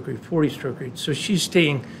 40 stroke rate, 40 stroke rate. So she's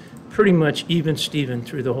staying pretty much even Steven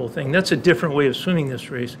through the whole thing. That's a different way of swimming this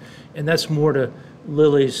race, and that's more to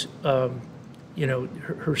Lily's, you know,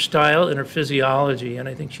 her style and her physiology, and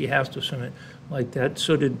I think she has to swim it like that.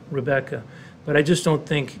 So did Rebecca. But I just don't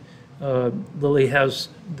think Lily has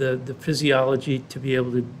the physiology to be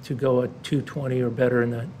able to go at 220 or better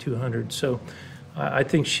in that 200. So I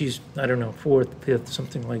think she's, I don't know, fourth, fifth,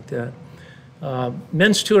 something like that.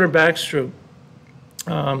 Men's 200 backstroke.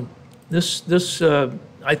 This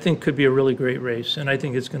I think could be a really great race, and I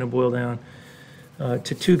think it's going to boil down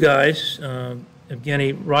to two guys.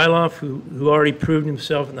 Evgeny Rylov, who already proved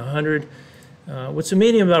himself in the 100. What's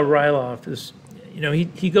amazing about Rylov is,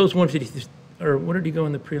 he goes 150, or what did he go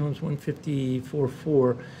in the prelims?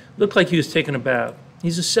 154.4. Looked like he was taking a bath.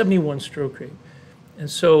 He's a 71 stroke rate. And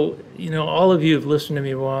so, all of you have listened to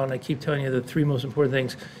me a while, and I keep telling you the three most important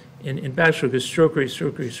things in backstroke is stroke rate,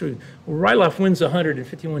 stroke rate, stroke rate. Well, Rylov wins the 100 in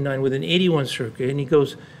 51.9 with an 81 stroke rate, and he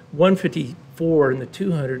goes 154 in the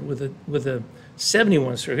 200 with a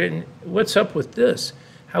 71 stroke rate. And what's up with this?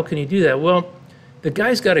 How can he do that? Well, the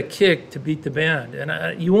guy's got a kick to beat the band,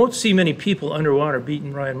 and you won't see many people underwater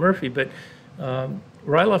beating Ryan Murphy, but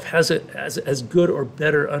Rylov has as good or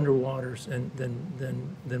better underwaters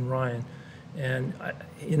than Ryan. And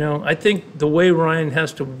I think the way Ryan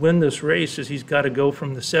has to win this race is he's got to go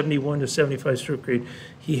from the 71 to 75 stroke rate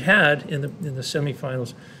he had in the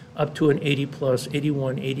semifinals up to an 80 plus,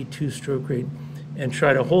 81, 82 stroke rate, and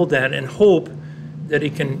try to hold that and hope that he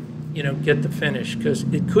can get the finish, because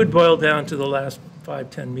it could boil down to the last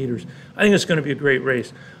 5-10 meters. I think it's going to be a great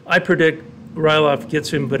race. I predict Rylov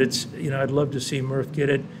gets him, but it's I'd love to see Murph get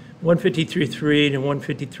it. 153.3 and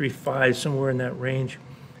 153.5, somewhere in that range.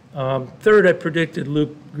 Third, I predicted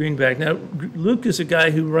Luke Greenback. Now, Luke is a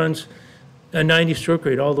guy who runs a 90 stroke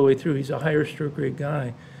rate all the way through. He's a higher stroke rate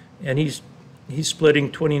guy, and he's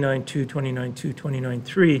splitting 29.2, 29.2,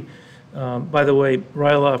 29.3. By the way,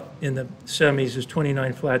 Rylov in the semis is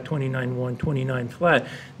 29 flat, 29.1, 29 flat.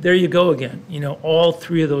 There you go again. All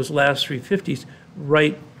three of those last 350s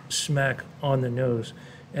right smack on the nose.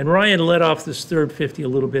 And Ryan let off this third 50 a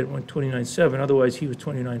little bit, went 29.7. Otherwise, he was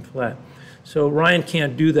 29 flat. So Ryan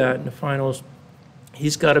can't do that in the finals.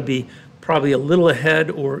 He's got to be probably a little ahead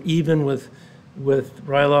or even with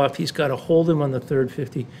Rylov. He's got to hold him on the third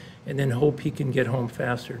 50 and then hope he can get home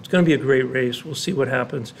faster. It's going to be a great race. We'll see what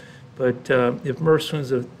happens. But if Murph wins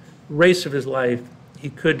the race of his life, he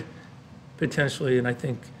could potentially, and I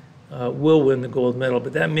think will win the gold medal.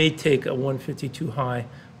 But that may take a 152 high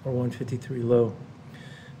or 153 low.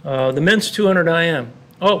 The men's 200 IM.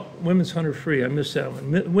 Oh, women's 100 free. I missed that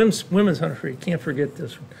one. Women's 100 free. Can't forget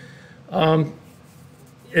this one.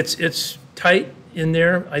 It's tight in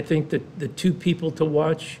there. I think that the two people to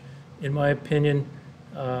watch, in my opinion,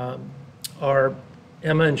 are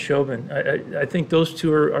Emma and Chauvin. I think those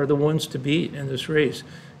two are the ones to beat in this race.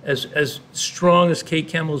 As strong as Kate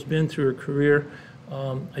Campbell's been through her career,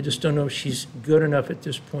 I just don't know if she's good enough at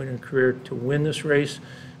this point in her career to win this race.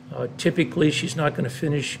 Typically, she's not going to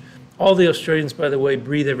finish. All the Australians, by the way,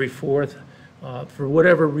 breathe every fourth. For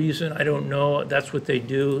whatever reason, I don't know. That's what they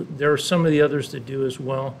do. There are some of the others that do as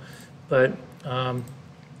well. But I'm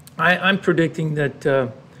predicting that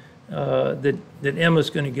Emma's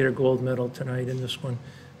going to get her gold medal tonight in this one.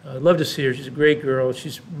 I'd love to see her. She's a great girl.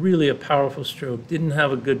 She's really a powerful stroke. Didn't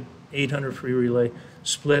have a good 800 free relay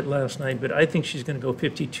split last night, but I think she's going to go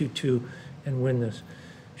 52.2 and win this.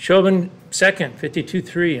 Chauvin second,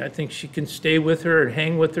 52.3. I think she can stay with her and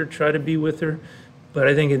hang with her, try to be with her. But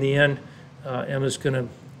I think in the end, Emma's going to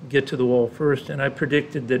get to the wall first. And I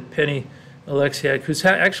predicted that Penny Alexiak, who's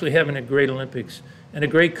actually having a great Olympics and a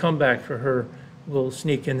great comeback for her, will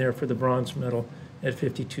sneak in there for the bronze medal at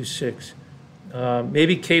 52.6.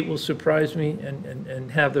 Maybe Kate will surprise me and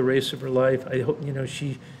have the race of her life. I hope,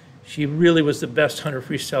 she really was the best 100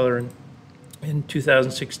 freestyler in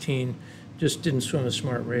 2016. Just didn't swim a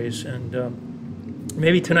smart race, and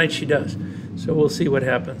maybe tonight she does. So we'll see what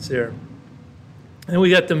happens there. And we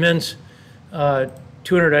got the men's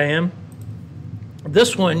 200 IM.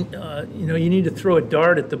 This one, you need to throw a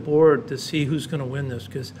dart at the board to see who's going to win this,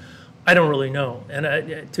 because I don't really know.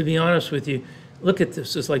 And to be honest with you, look at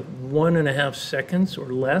this. It's like 1.5 seconds or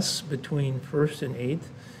less between first and eighth.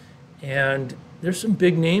 And there's some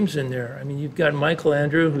big names in there. I mean, you've got Michael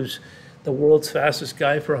Andrew, who's the world's fastest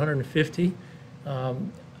guy for 150.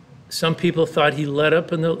 Some people thought he let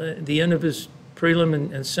up in the end of his prelim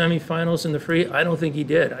and semifinals in the free. I don't think he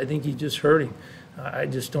did. I think he just hurt him. I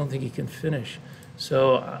just don't think he can finish.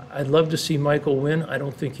 So I'd love to see Michael win. I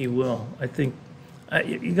don't think he will. I think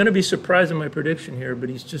you're going to be surprised in my prediction here, but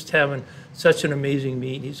he's just having such an amazing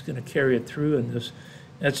meet. He's going to carry it through in this.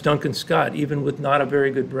 That's Duncan Scott, even with not a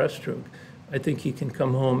very good breaststroke. I think he can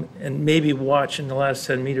come home and maybe watch in the last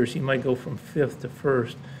 10 meters. He might go from fifth to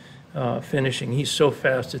first, finishing. He's so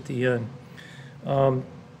fast at the end.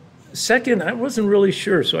 Second, I wasn't really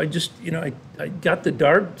sure, so I just, I got the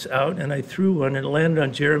darts out and I threw one and it landed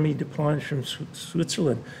on Jeremy Duplanche from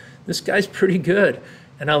Switzerland. This guy's pretty good,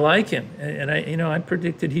 and I like him. And I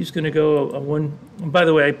predicted he's going to go a one. By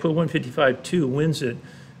the way, I put 155.2 wins it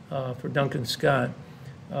for Duncan Scott.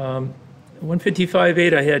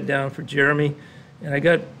 155.8 I had down for Jeremy, and I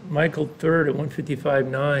got Michael third at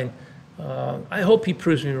 155.9. I hope he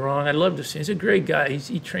proves me wrong. I'd love to see. He's a great guy.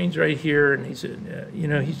 He trains right here, and he's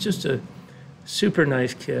just a super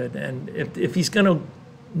nice kid. And if he's going to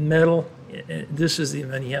medal, this is the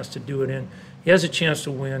event he has to do it in. He has a chance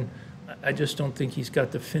to win. I just don't think he's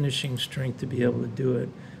got the finishing strength to be able to do it.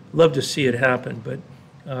 Love to see it happen, but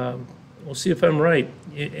we'll see if I'm right.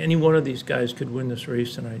 Any one of these guys could win this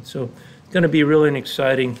race tonight. So it's going to be really an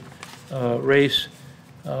exciting race.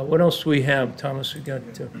 What else do we have, Thomas? We got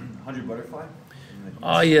 100 butterfly.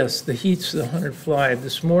 yes, the heats, the 100 fly.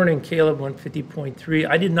 This morning, Caleb went 50.3.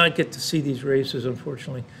 I did not get to see these races,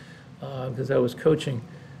 unfortunately, because I was coaching.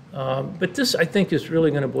 But this, I think, is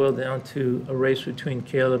really going to boil down to a race between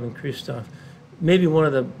Caleb and Christoph. Maybe one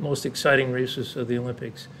of the most exciting races of the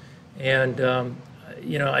Olympics. And,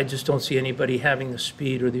 I just don't see anybody having the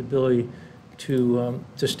speed or the ability to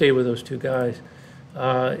stay with those two guys.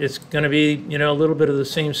 It's going to be, a little bit of the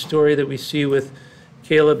same story that we see with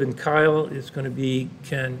Caleb and Kyle. It's going to be,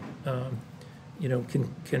 can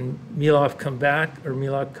Milov come back, or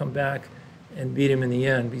Milok come back and beat him in the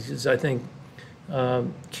end? Because I think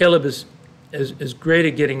Caleb is great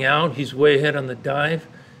at getting out. He's way ahead on the dive,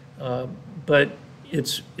 but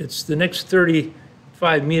it's the next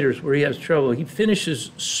 35 meters where he has trouble. He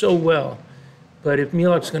finishes so well, but if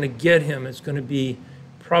Milok's going to get him, it's going to be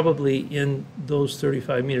probably in those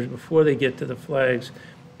 35 meters before they get to the flags,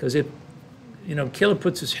 because if Caleb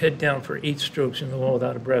puts his head down for 8 strokes in the wall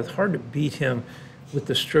without a breath, hard to beat him with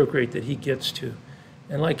the stroke rate that he gets to.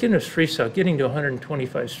 And like in his freestyle, getting to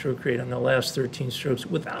 125 stroke rate on the last 13 strokes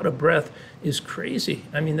without a breath is crazy.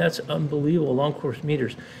 I mean, that's unbelievable, long course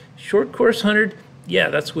meters. Short course 100, yeah,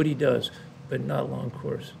 that's what he does, but not long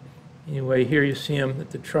course. Anyway, here you see him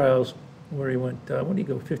at the trials where he went, what did he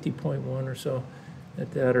go, 50.1 or so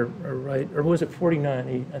at that, or right, or was it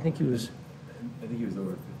 49? I think he was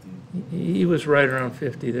over 50. He was right around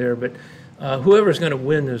 50 there, but whoever's going to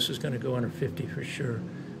win this is going to go under 50 for sure.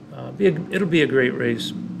 It'll be a great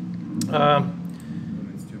race. We've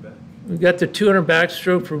got the 200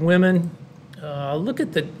 backstroke for women. Look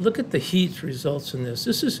at the heat results in this.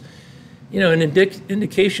 This is, an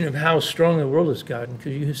indication of how strong the world has gotten,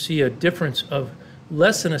 because you see a difference of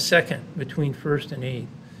less than a second between first and eighth.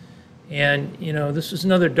 And, this is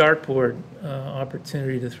another dartboard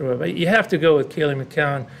opportunity to throw up. You have to go with Kaylee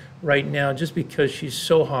McCown right now just because she's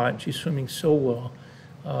so hot. She's swimming so well.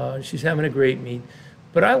 She's having a great meet.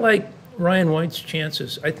 But I like Ryan White's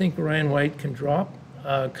chances. I think Ryan White can drop.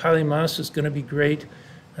 Kylie Maas is going to be great.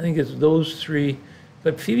 I think it's those three.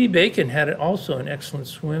 But Phoebe Bacon had also an excellent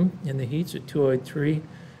swim in the heats at 2:03.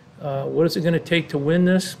 What is it going to take to win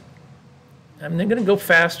this? I mean, they're going to go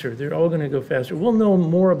faster. They're all going to go faster. We'll know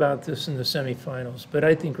more about this in the semifinals. But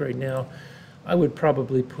I think right now, I would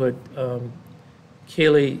probably put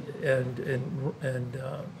Kaylee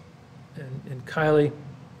and Kylie,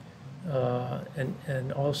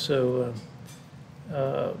 and also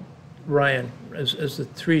Ryan as the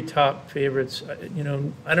 3 top favorites.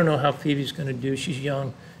 I don't know how Phoebe's going to do. She's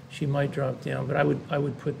young. She might drop down, but I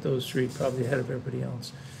would put those 3 probably ahead of everybody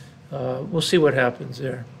else. We'll see what happens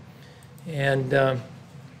there. And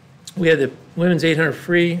we had the women's 800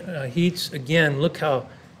 free heats. Again, look how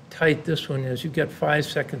tight this one is. You've got 5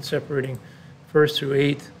 seconds separating first through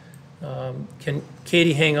eighth. Can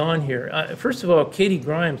Katie hang on here? First of all, Katie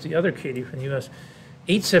Grimes, the other Katie from the U.S.,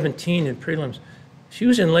 8:17 in prelims. She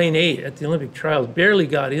was in lane 8 at the Olympic trials, barely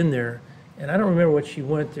got in there, and I don't remember what she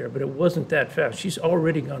went there, but it wasn't that fast. She's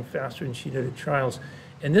already gone faster than she did at trials,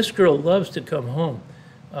 and this girl loves to come home.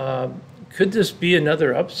 Could this be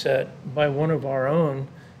another upset by one of our own,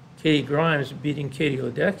 Katie Grimes, beating Katie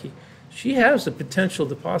Ledecky? She has the potential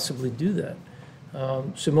to possibly do that.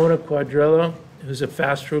 Simona Quadrella, who's a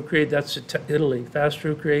fast stroke rate, that's Italy, fast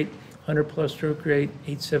stroke rate, 100-plus stroke rate,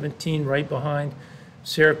 8:17 right behind.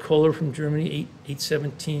 Sarah Kohler from Germany,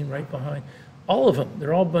 8:17 right behind. All of them,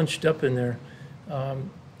 they're all bunched up in there.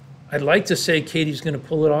 I'd like to say Katie's going to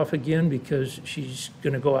pull it off again because she's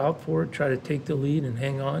going to go out for it, try to take the lead and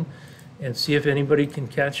hang on and see if anybody can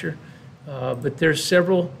catch her. But there's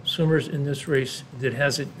several swimmers in this race that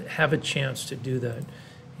have a chance to do that.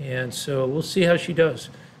 And so we'll see how she does,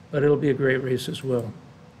 but it'll be a great race as well. You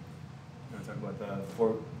want to talk about the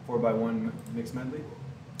 4x1 mixed medley?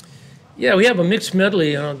 Yeah, we have a mixed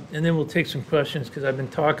medley, and then we'll take some questions because I've been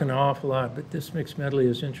talking an awful lot. But this mixed medley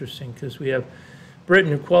is interesting because we have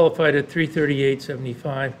Britain, who qualified at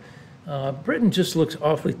 3:38.75. Britain just looks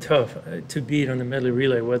awfully tough to beat on the medley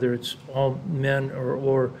relay, whether it's all men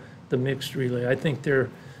or the mixed relay. I think they're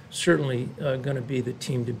certainly going to be the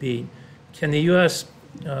team to beat. Can the U.S.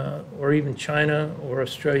 Or even China or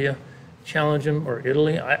Australia challenge them, or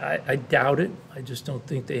Italy? I doubt it. I just don't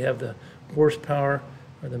think they have the horsepower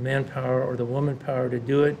or the manpower or the woman power to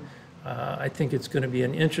do it. I think it's going to be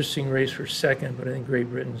an interesting race for second, but I think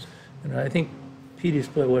Great Britain's, and I think Petey's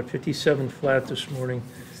played, what, 57 flat this morning.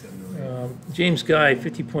 James Guy,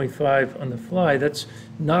 50.5 on the fly. That's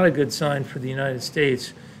not a good sign for the United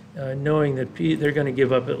States, knowing that they're going to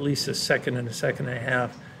give up at least a second and a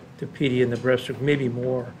half to Petey in the breaststroke, maybe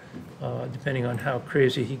more, depending on how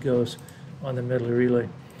crazy he goes on the medley relay.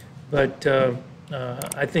 But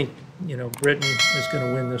I think, Britain is going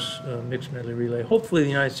to win this mixed medley relay. Hopefully the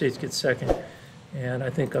United States gets second, and I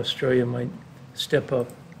think Australia might step up.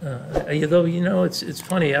 Although, it's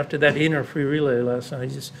funny, after that 800 free relay last night,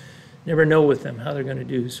 you just never know with them how they're going to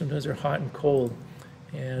do. Sometimes they're hot and cold.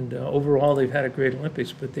 And overall, they've had a great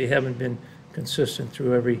Olympics, but they haven't been consistent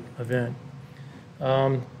through every event.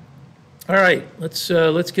 All right,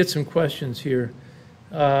 let's get some questions here.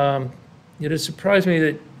 It surprised me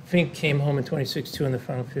that Fink came home in 26.2 in the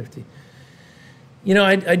final 50.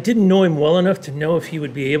 I didn't know him well enough to know if he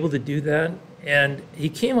would be able to do that. And he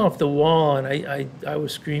came off the wall, and I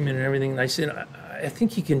was screaming and everything. And I said, I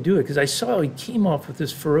think he can do it, because I saw he came off with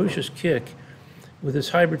this ferocious kick with his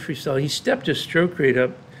hybrid freestyle. He stepped his stroke rate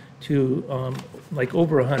up to like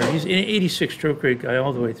over 100. He's an 86 stroke rate guy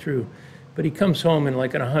all the way through. But he comes home in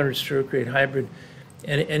like an 100 stroke rate hybrid.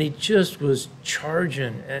 And he just was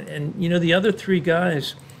charging. And the other three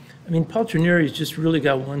guys, Paltrinieri's just really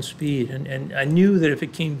got one speed. And I knew that if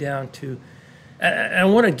it came down to, and I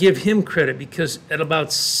want to give him credit, because at about,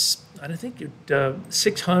 I think,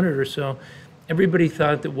 600 or so, everybody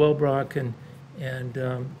thought that Welbrock and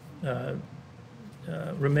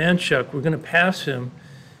Romanchuk were going to pass him,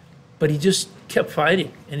 but he just kept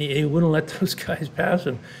fighting, and he wouldn't let those guys pass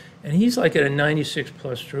him. And he's like at a 96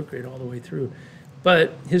 plus stroke rate all the way through.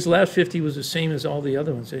 But his last 50 was the same as all the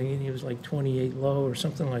other ones. I think he was like 28 low or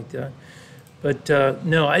something like that. But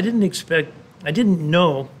no, I didn't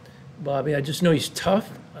know Bobby. I just know he's tough.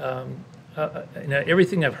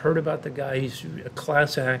 Everything I've heard about the guy, he's a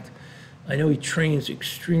class act. I know he trains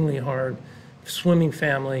extremely hard, swimming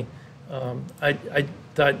family. I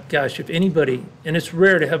thought, gosh, if anybody, and it's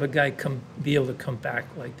rare to have a guy be able to come back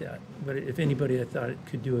like that, but if anybody I thought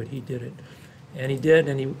could do it, he did it. And he did,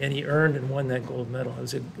 and he earned and won that gold medal. It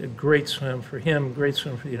was a great swim for him, great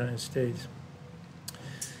swim for the United States.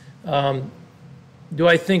 Do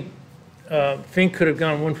I think Fink could have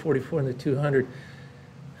gone 144 in the 200?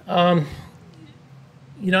 I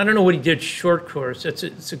don't know what he did short course.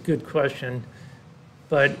 It's a good question.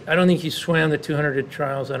 But I don't think he swam the 200 at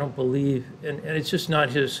trials, I don't believe. And it's just not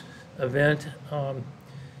his event. I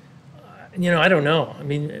don't know.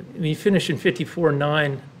 He finished in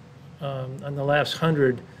 54.9 on the last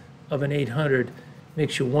 100 of an 800.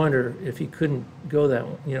 Makes you wonder if he couldn't go that,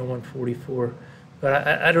 144. But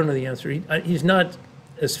I don't know the answer. He's not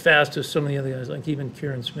as fast as some of the other guys, like even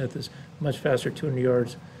Kieran Smith is much faster 200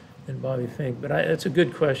 yards than Bobby Fink. But it's a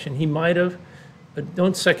good question. He might have, but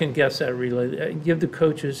don't second guess that relay. Give the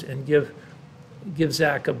coaches and give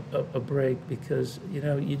Zach a break, because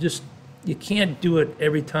you can't do it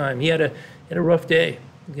every time. He had a rough day,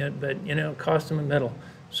 but it cost him a medal.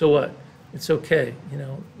 So what? It's okay.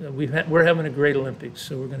 We're having a great Olympics,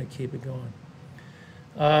 so we're going to keep it going.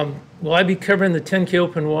 Will I be covering the 10K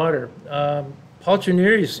open water? Paul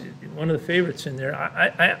Trinieri's one of the favorites in there.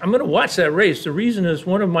 I'm going to watch that race. The reason is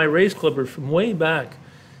one of my race clubbers from way back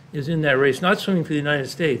is in that race, not swimming for the United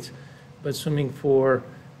States, but swimming for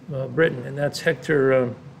Britain, and that's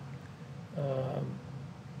Hector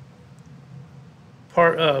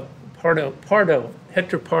Pardo,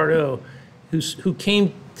 who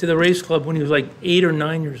came to the race club when he was like 8 or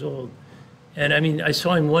 9 years old. And I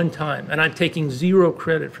saw him one time, and I'm taking zero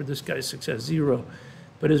credit for this guy's success, zero.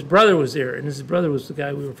 But his brother was there, and his brother was the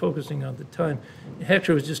guy we were focusing on at the time.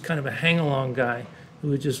 Hector was just kind of a hang-along guy who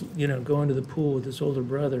would just, go into the pool with his older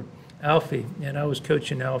brother, Alfie. And I was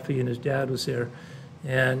coaching Alfie, and his dad was there.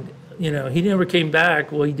 And, he never came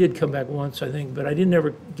back. Well, he did come back once, I think, but I didn't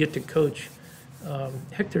ever get to coach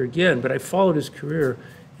Hector again. But I followed his career,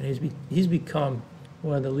 and he's become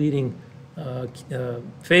one of the leading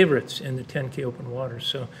favorites in the 10K open water.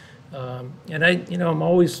 So, and I'm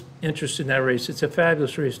always interested in that race. It's a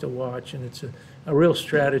fabulous race to watch, and it's a a real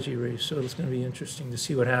strategy race. So it's going to be interesting to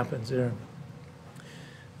see what happens there.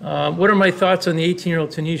 What are my thoughts on the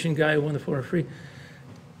 18-year-old Tunisian guy who won the 400 free?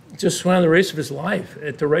 Just swam the race of his life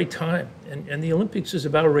at the right time. And the Olympics is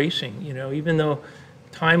about racing, you know, even though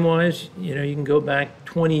time-wise, you know, you can go back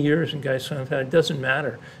 20 years and guys swam fast. It doesn't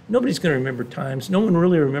matter. Nobody's going to remember times. No one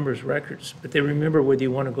really remembers records, but they remember whether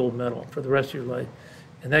you won a gold medal for the rest of your life.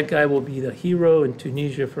 And that guy will be the hero in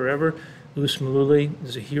Tunisia forever. Louis Malouli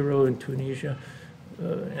is a hero in Tunisia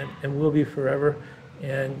and will be forever.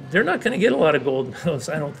 And they're not going to get a lot of gold medals,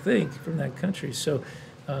 I don't think, from that country. So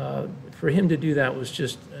for him to do that was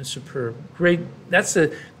just superb. Great. That's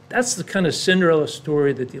the kind of Cinderella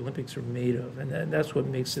story that the Olympics are made of. And that's what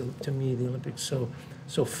makes, to me, the Olympics so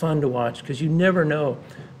fun to watch, because you never know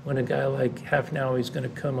when a guy like Hafnaoui is going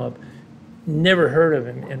to come up, never heard of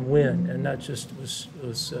him, and win. And that just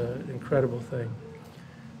was an incredible thing.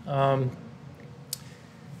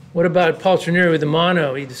 What about Paul Trainieri with the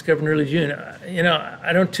mono he discovered in early June? You know,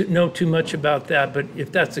 I don't know too much about that, but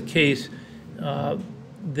if that's the case,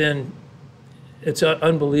 then it's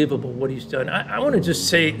unbelievable what he's done. I want to just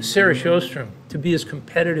say Sarah Sjöström, to be as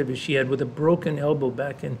competitive as she had with a broken elbow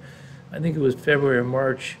back in, I think it was February or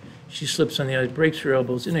March, she slips on the ice, breaks her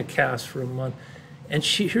elbows, in a cast for a month. And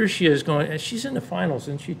here she is going, and she's in the finals,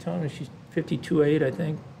 isn't she, Tony? She's 52-8, I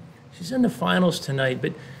think. She's in the finals tonight,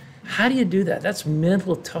 but how do you do that? That's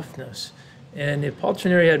mental toughness. And if Paul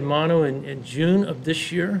Trainieri had mono in June of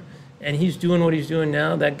this year, and he's doing what he's doing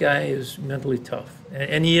now, that guy is mentally tough.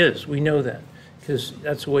 And he is, we know that, because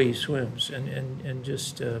that's the way he swims. And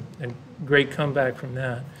just a great comeback from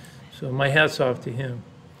that. So my hat's off to him.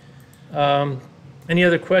 Any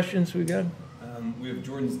other questions we got? We have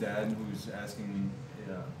Jordan's dad who's asking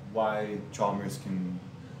why Chalmers can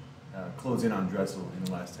close in on Dressel in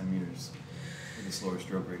the last 10 meters with a slower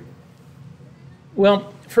stroke rate.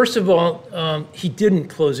 Well, first of all, he didn't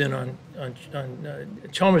close in on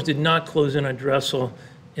Chalmers did not close in on Dressel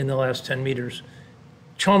in the last 10 meters.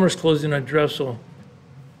 Chalmers closed in on Dressel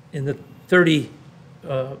in the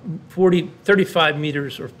 35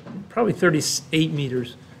 meters, or probably 38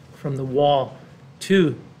 meters from the wall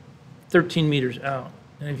to 13 meters out.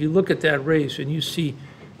 And if you look at that race and you see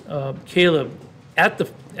Caleb at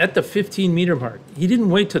the 15-meter mark, he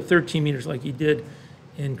didn't wait to 13 meters like he did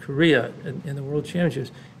in Korea in the World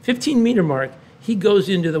Championships. 15-meter mark, he goes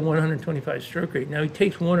into the 125 stroke rate. Now he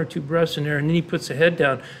takes one or two breaths in there, and then he puts the head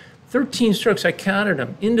down. 13 strokes, I counted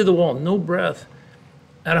them, into the wall, no breath,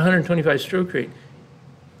 at 125 stroke rate.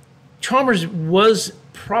 Chalmers was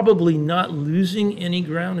probably not losing any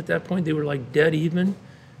ground at that point. They were like dead even,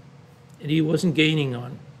 and he wasn't gaining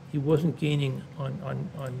on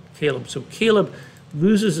Caleb. So Caleb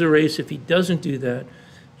loses the race if he doesn't do that.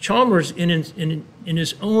 Chalmers, in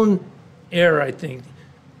his own air, I think,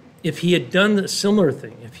 if he had done the similar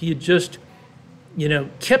thing, if he had just, you know,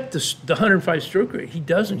 kept the 105 stroke rate, he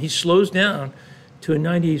doesn't. He slows down to a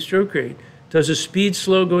 98 stroke rate. Does his speed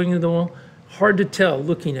slow going into the wall? Hard to tell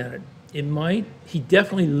looking at it. It might. He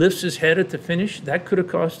definitely lifts his head at the finish. That could have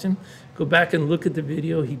cost him. Go back and look at the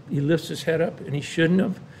video. He lifts his head up, and he shouldn't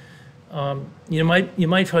have. You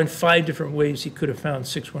might find 5 different ways he could have found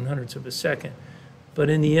 6/100ths of a second. But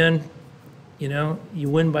in the end, you know, you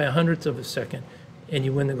win by 100th of a second, and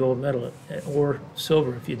you win the gold medal, or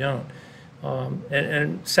silver if you don't.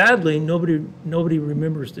 And sadly, nobody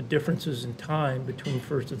remembers the differences in time between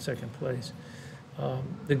first and second place.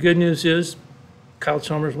 The good news is Kyle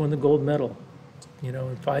Chalmers won the gold medal, you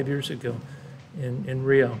know, 5 years ago in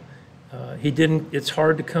Rio. He didn't. It's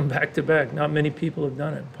hard to come back to back. Not many people have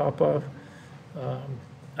done it. Popov. I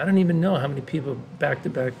don't even know how many people back to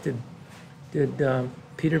back did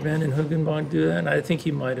Peter Van and Hugenbach do that? I think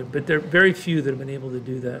he might have, but there are very few that have been able to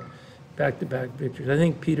do that, back-to-back victories. I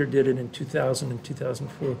think Peter did it in 2000 and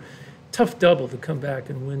 2004. Tough double to come back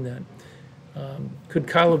and win that. Could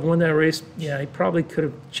Kyle have won that race? Yeah, he probably could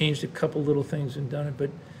have changed a couple little things and done it, but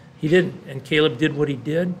he didn't. And Caleb did what he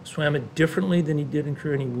did, swam it differently than he did in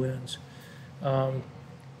Korea, and he wins. Can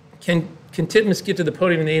Titmus get to the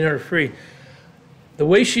podium in the 800 free? The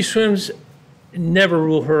way she swims, never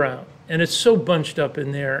rule her out. And it's so bunched up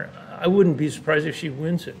in there, I wouldn't be surprised if she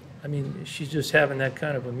wins it. I mean, she's just having that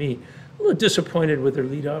kind of a meet. A little disappointed with her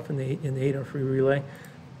leadoff in the 800 free relay.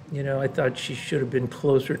 You know, I thought she should have been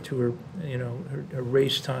closer to her, you know, her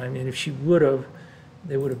race time. And if she would have,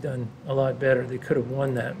 they would have done a lot better. They could have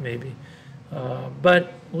won that maybe.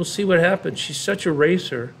 But we'll see what happens. She's such a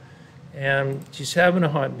racer, and she's having a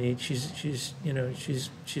hot meet. She's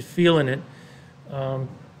feeling it.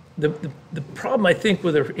 The problem, I think,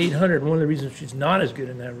 with her 800, one of the reasons she's not as good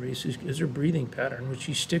in that race is her breathing pattern, which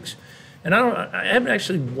she sticks And I haven't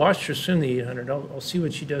actually watched her swim the 800. I'll see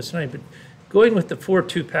what she does tonight. But going with the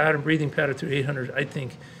 4-2 pattern, breathing pattern through 800, I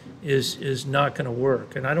think is not going to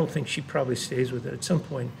work. And I don't think she probably stays with it. At some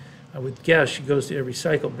point, I would guess she goes to every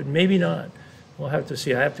cycle, but maybe not. We'll have to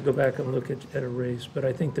see. I have to go back and look at a race. But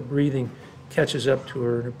I think the breathing catches up to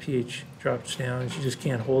her and her pH drops down, and she just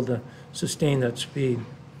can't sustain that speed.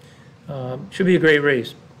 Should be a great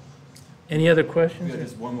race. Any other questions? We got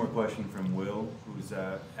just one more question from Will, who's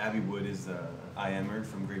Abby Wood is IMer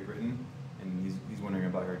from Great Britain, and he's wondering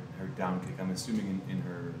about her down kick. I'm assuming in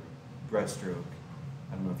her breaststroke.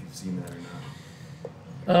 I don't know if you've seen that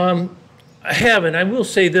or not. I haven't. I will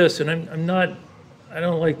say this, and I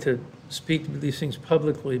don't like to speak to these things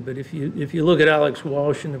publicly, but if you look at Alex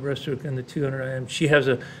Walsh in the breaststroke and the 200 IM, she has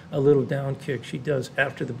a little down kick she does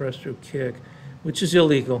after the breaststroke kick, which is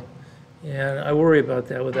illegal. And I worry about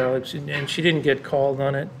that with Alex, and she didn't get called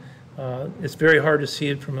on it. It's very hard to see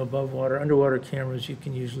it from above water. Underwater cameras, you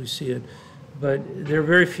can usually see it. But there are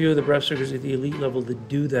very few of the breaststrokers at the elite level that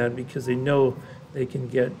do that because they know they can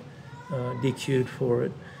get DQ'd for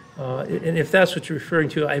it. And if that's what you're referring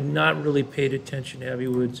to, I've not really paid attention to Abby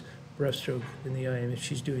Wood's breaststroke in the IM, if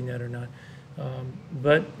she's doing that or not.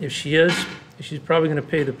 But if she is, she's probably going to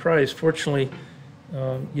pay the price. Fortunately,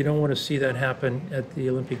 you don't want to see that happen at the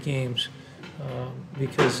Olympic Games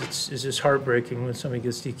because it's just heartbreaking when somebody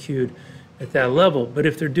gets DQ'd at that level. But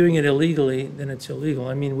if they're doing it illegally, then it's illegal.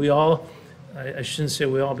 I mean, we all, I shouldn't say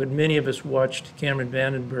we all, but many of us watched Cameron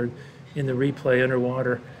Vandenberg in the replay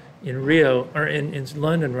underwater in Rio, or in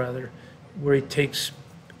London rather, where he takes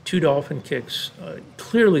 2 dolphin kicks,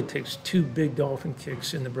 clearly takes 2 big dolphin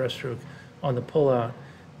kicks in the breaststroke on the pullout,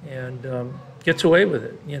 and gets away with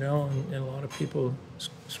it, you know, and a lot of people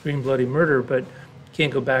scream bloody murder, but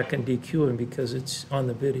can't go back and DQ him because it's on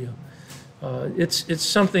the video. It's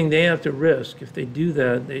something they have to risk. If they do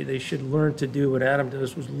that, they should learn to do what Adam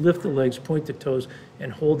does, was lift the legs, point the toes,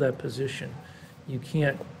 and hold that position. You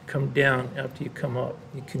can't come down after you come up.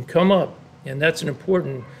 You can come up, and that's an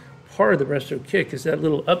important part of the breaststroke kick, is that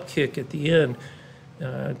little up kick at the end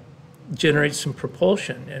generates some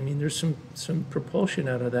propulsion. I mean, there's some propulsion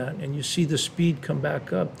out of that, and you see the speed come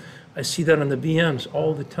back up. I see that on the BMs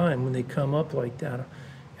all the time when they come up like that.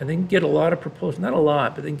 And they can get a lot of propulsion, not a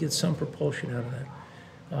lot, but they can get some propulsion out of that.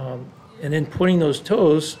 And then pointing those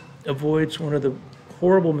toes avoids one of the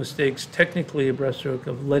horrible mistakes, technically a breaststroke,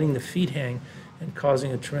 of letting the feet hang and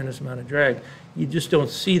causing a tremendous amount of drag. You just don't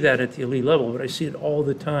see that at the elite level, but I see it all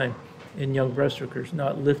the time in young breaststrokers,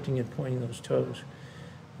 not lifting and pointing those toes.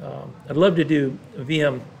 I'd love to do a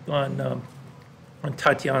VM on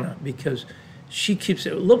Tatiana, because she keeps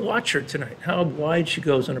it. Look, watch her tonight, how wide she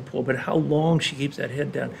goes on her pull, but how long she keeps that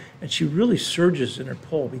head down. And she really surges in her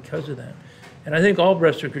pull because of that. And I think all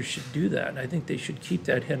breaststrokers should do that. I think they should keep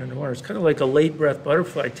that head underwater. It's kind of like a late breath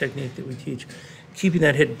butterfly technique that we teach. Keeping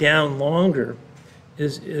that head down longer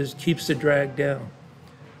keeps the drag down.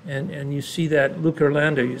 And you see that Luke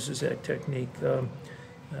Orlando uses that technique.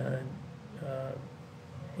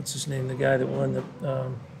 What's his name? The guy that won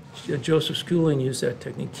the Joseph Schooling used that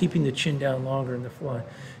technique, keeping the chin down longer in the fly.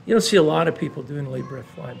 You don't see a lot of people doing late breath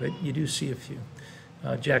fly, but you do see a few.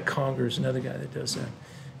 Jack Conger is another guy that does that.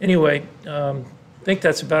 Anyway, I think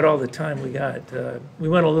that's about all the time we got. We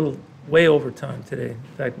went a little way over time today,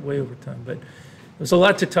 in fact, way over time, but there's a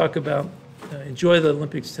lot to talk about. Enjoy the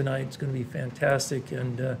Olympics tonight. It's going to be fantastic,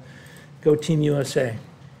 and go Team USA.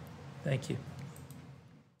 Thank you.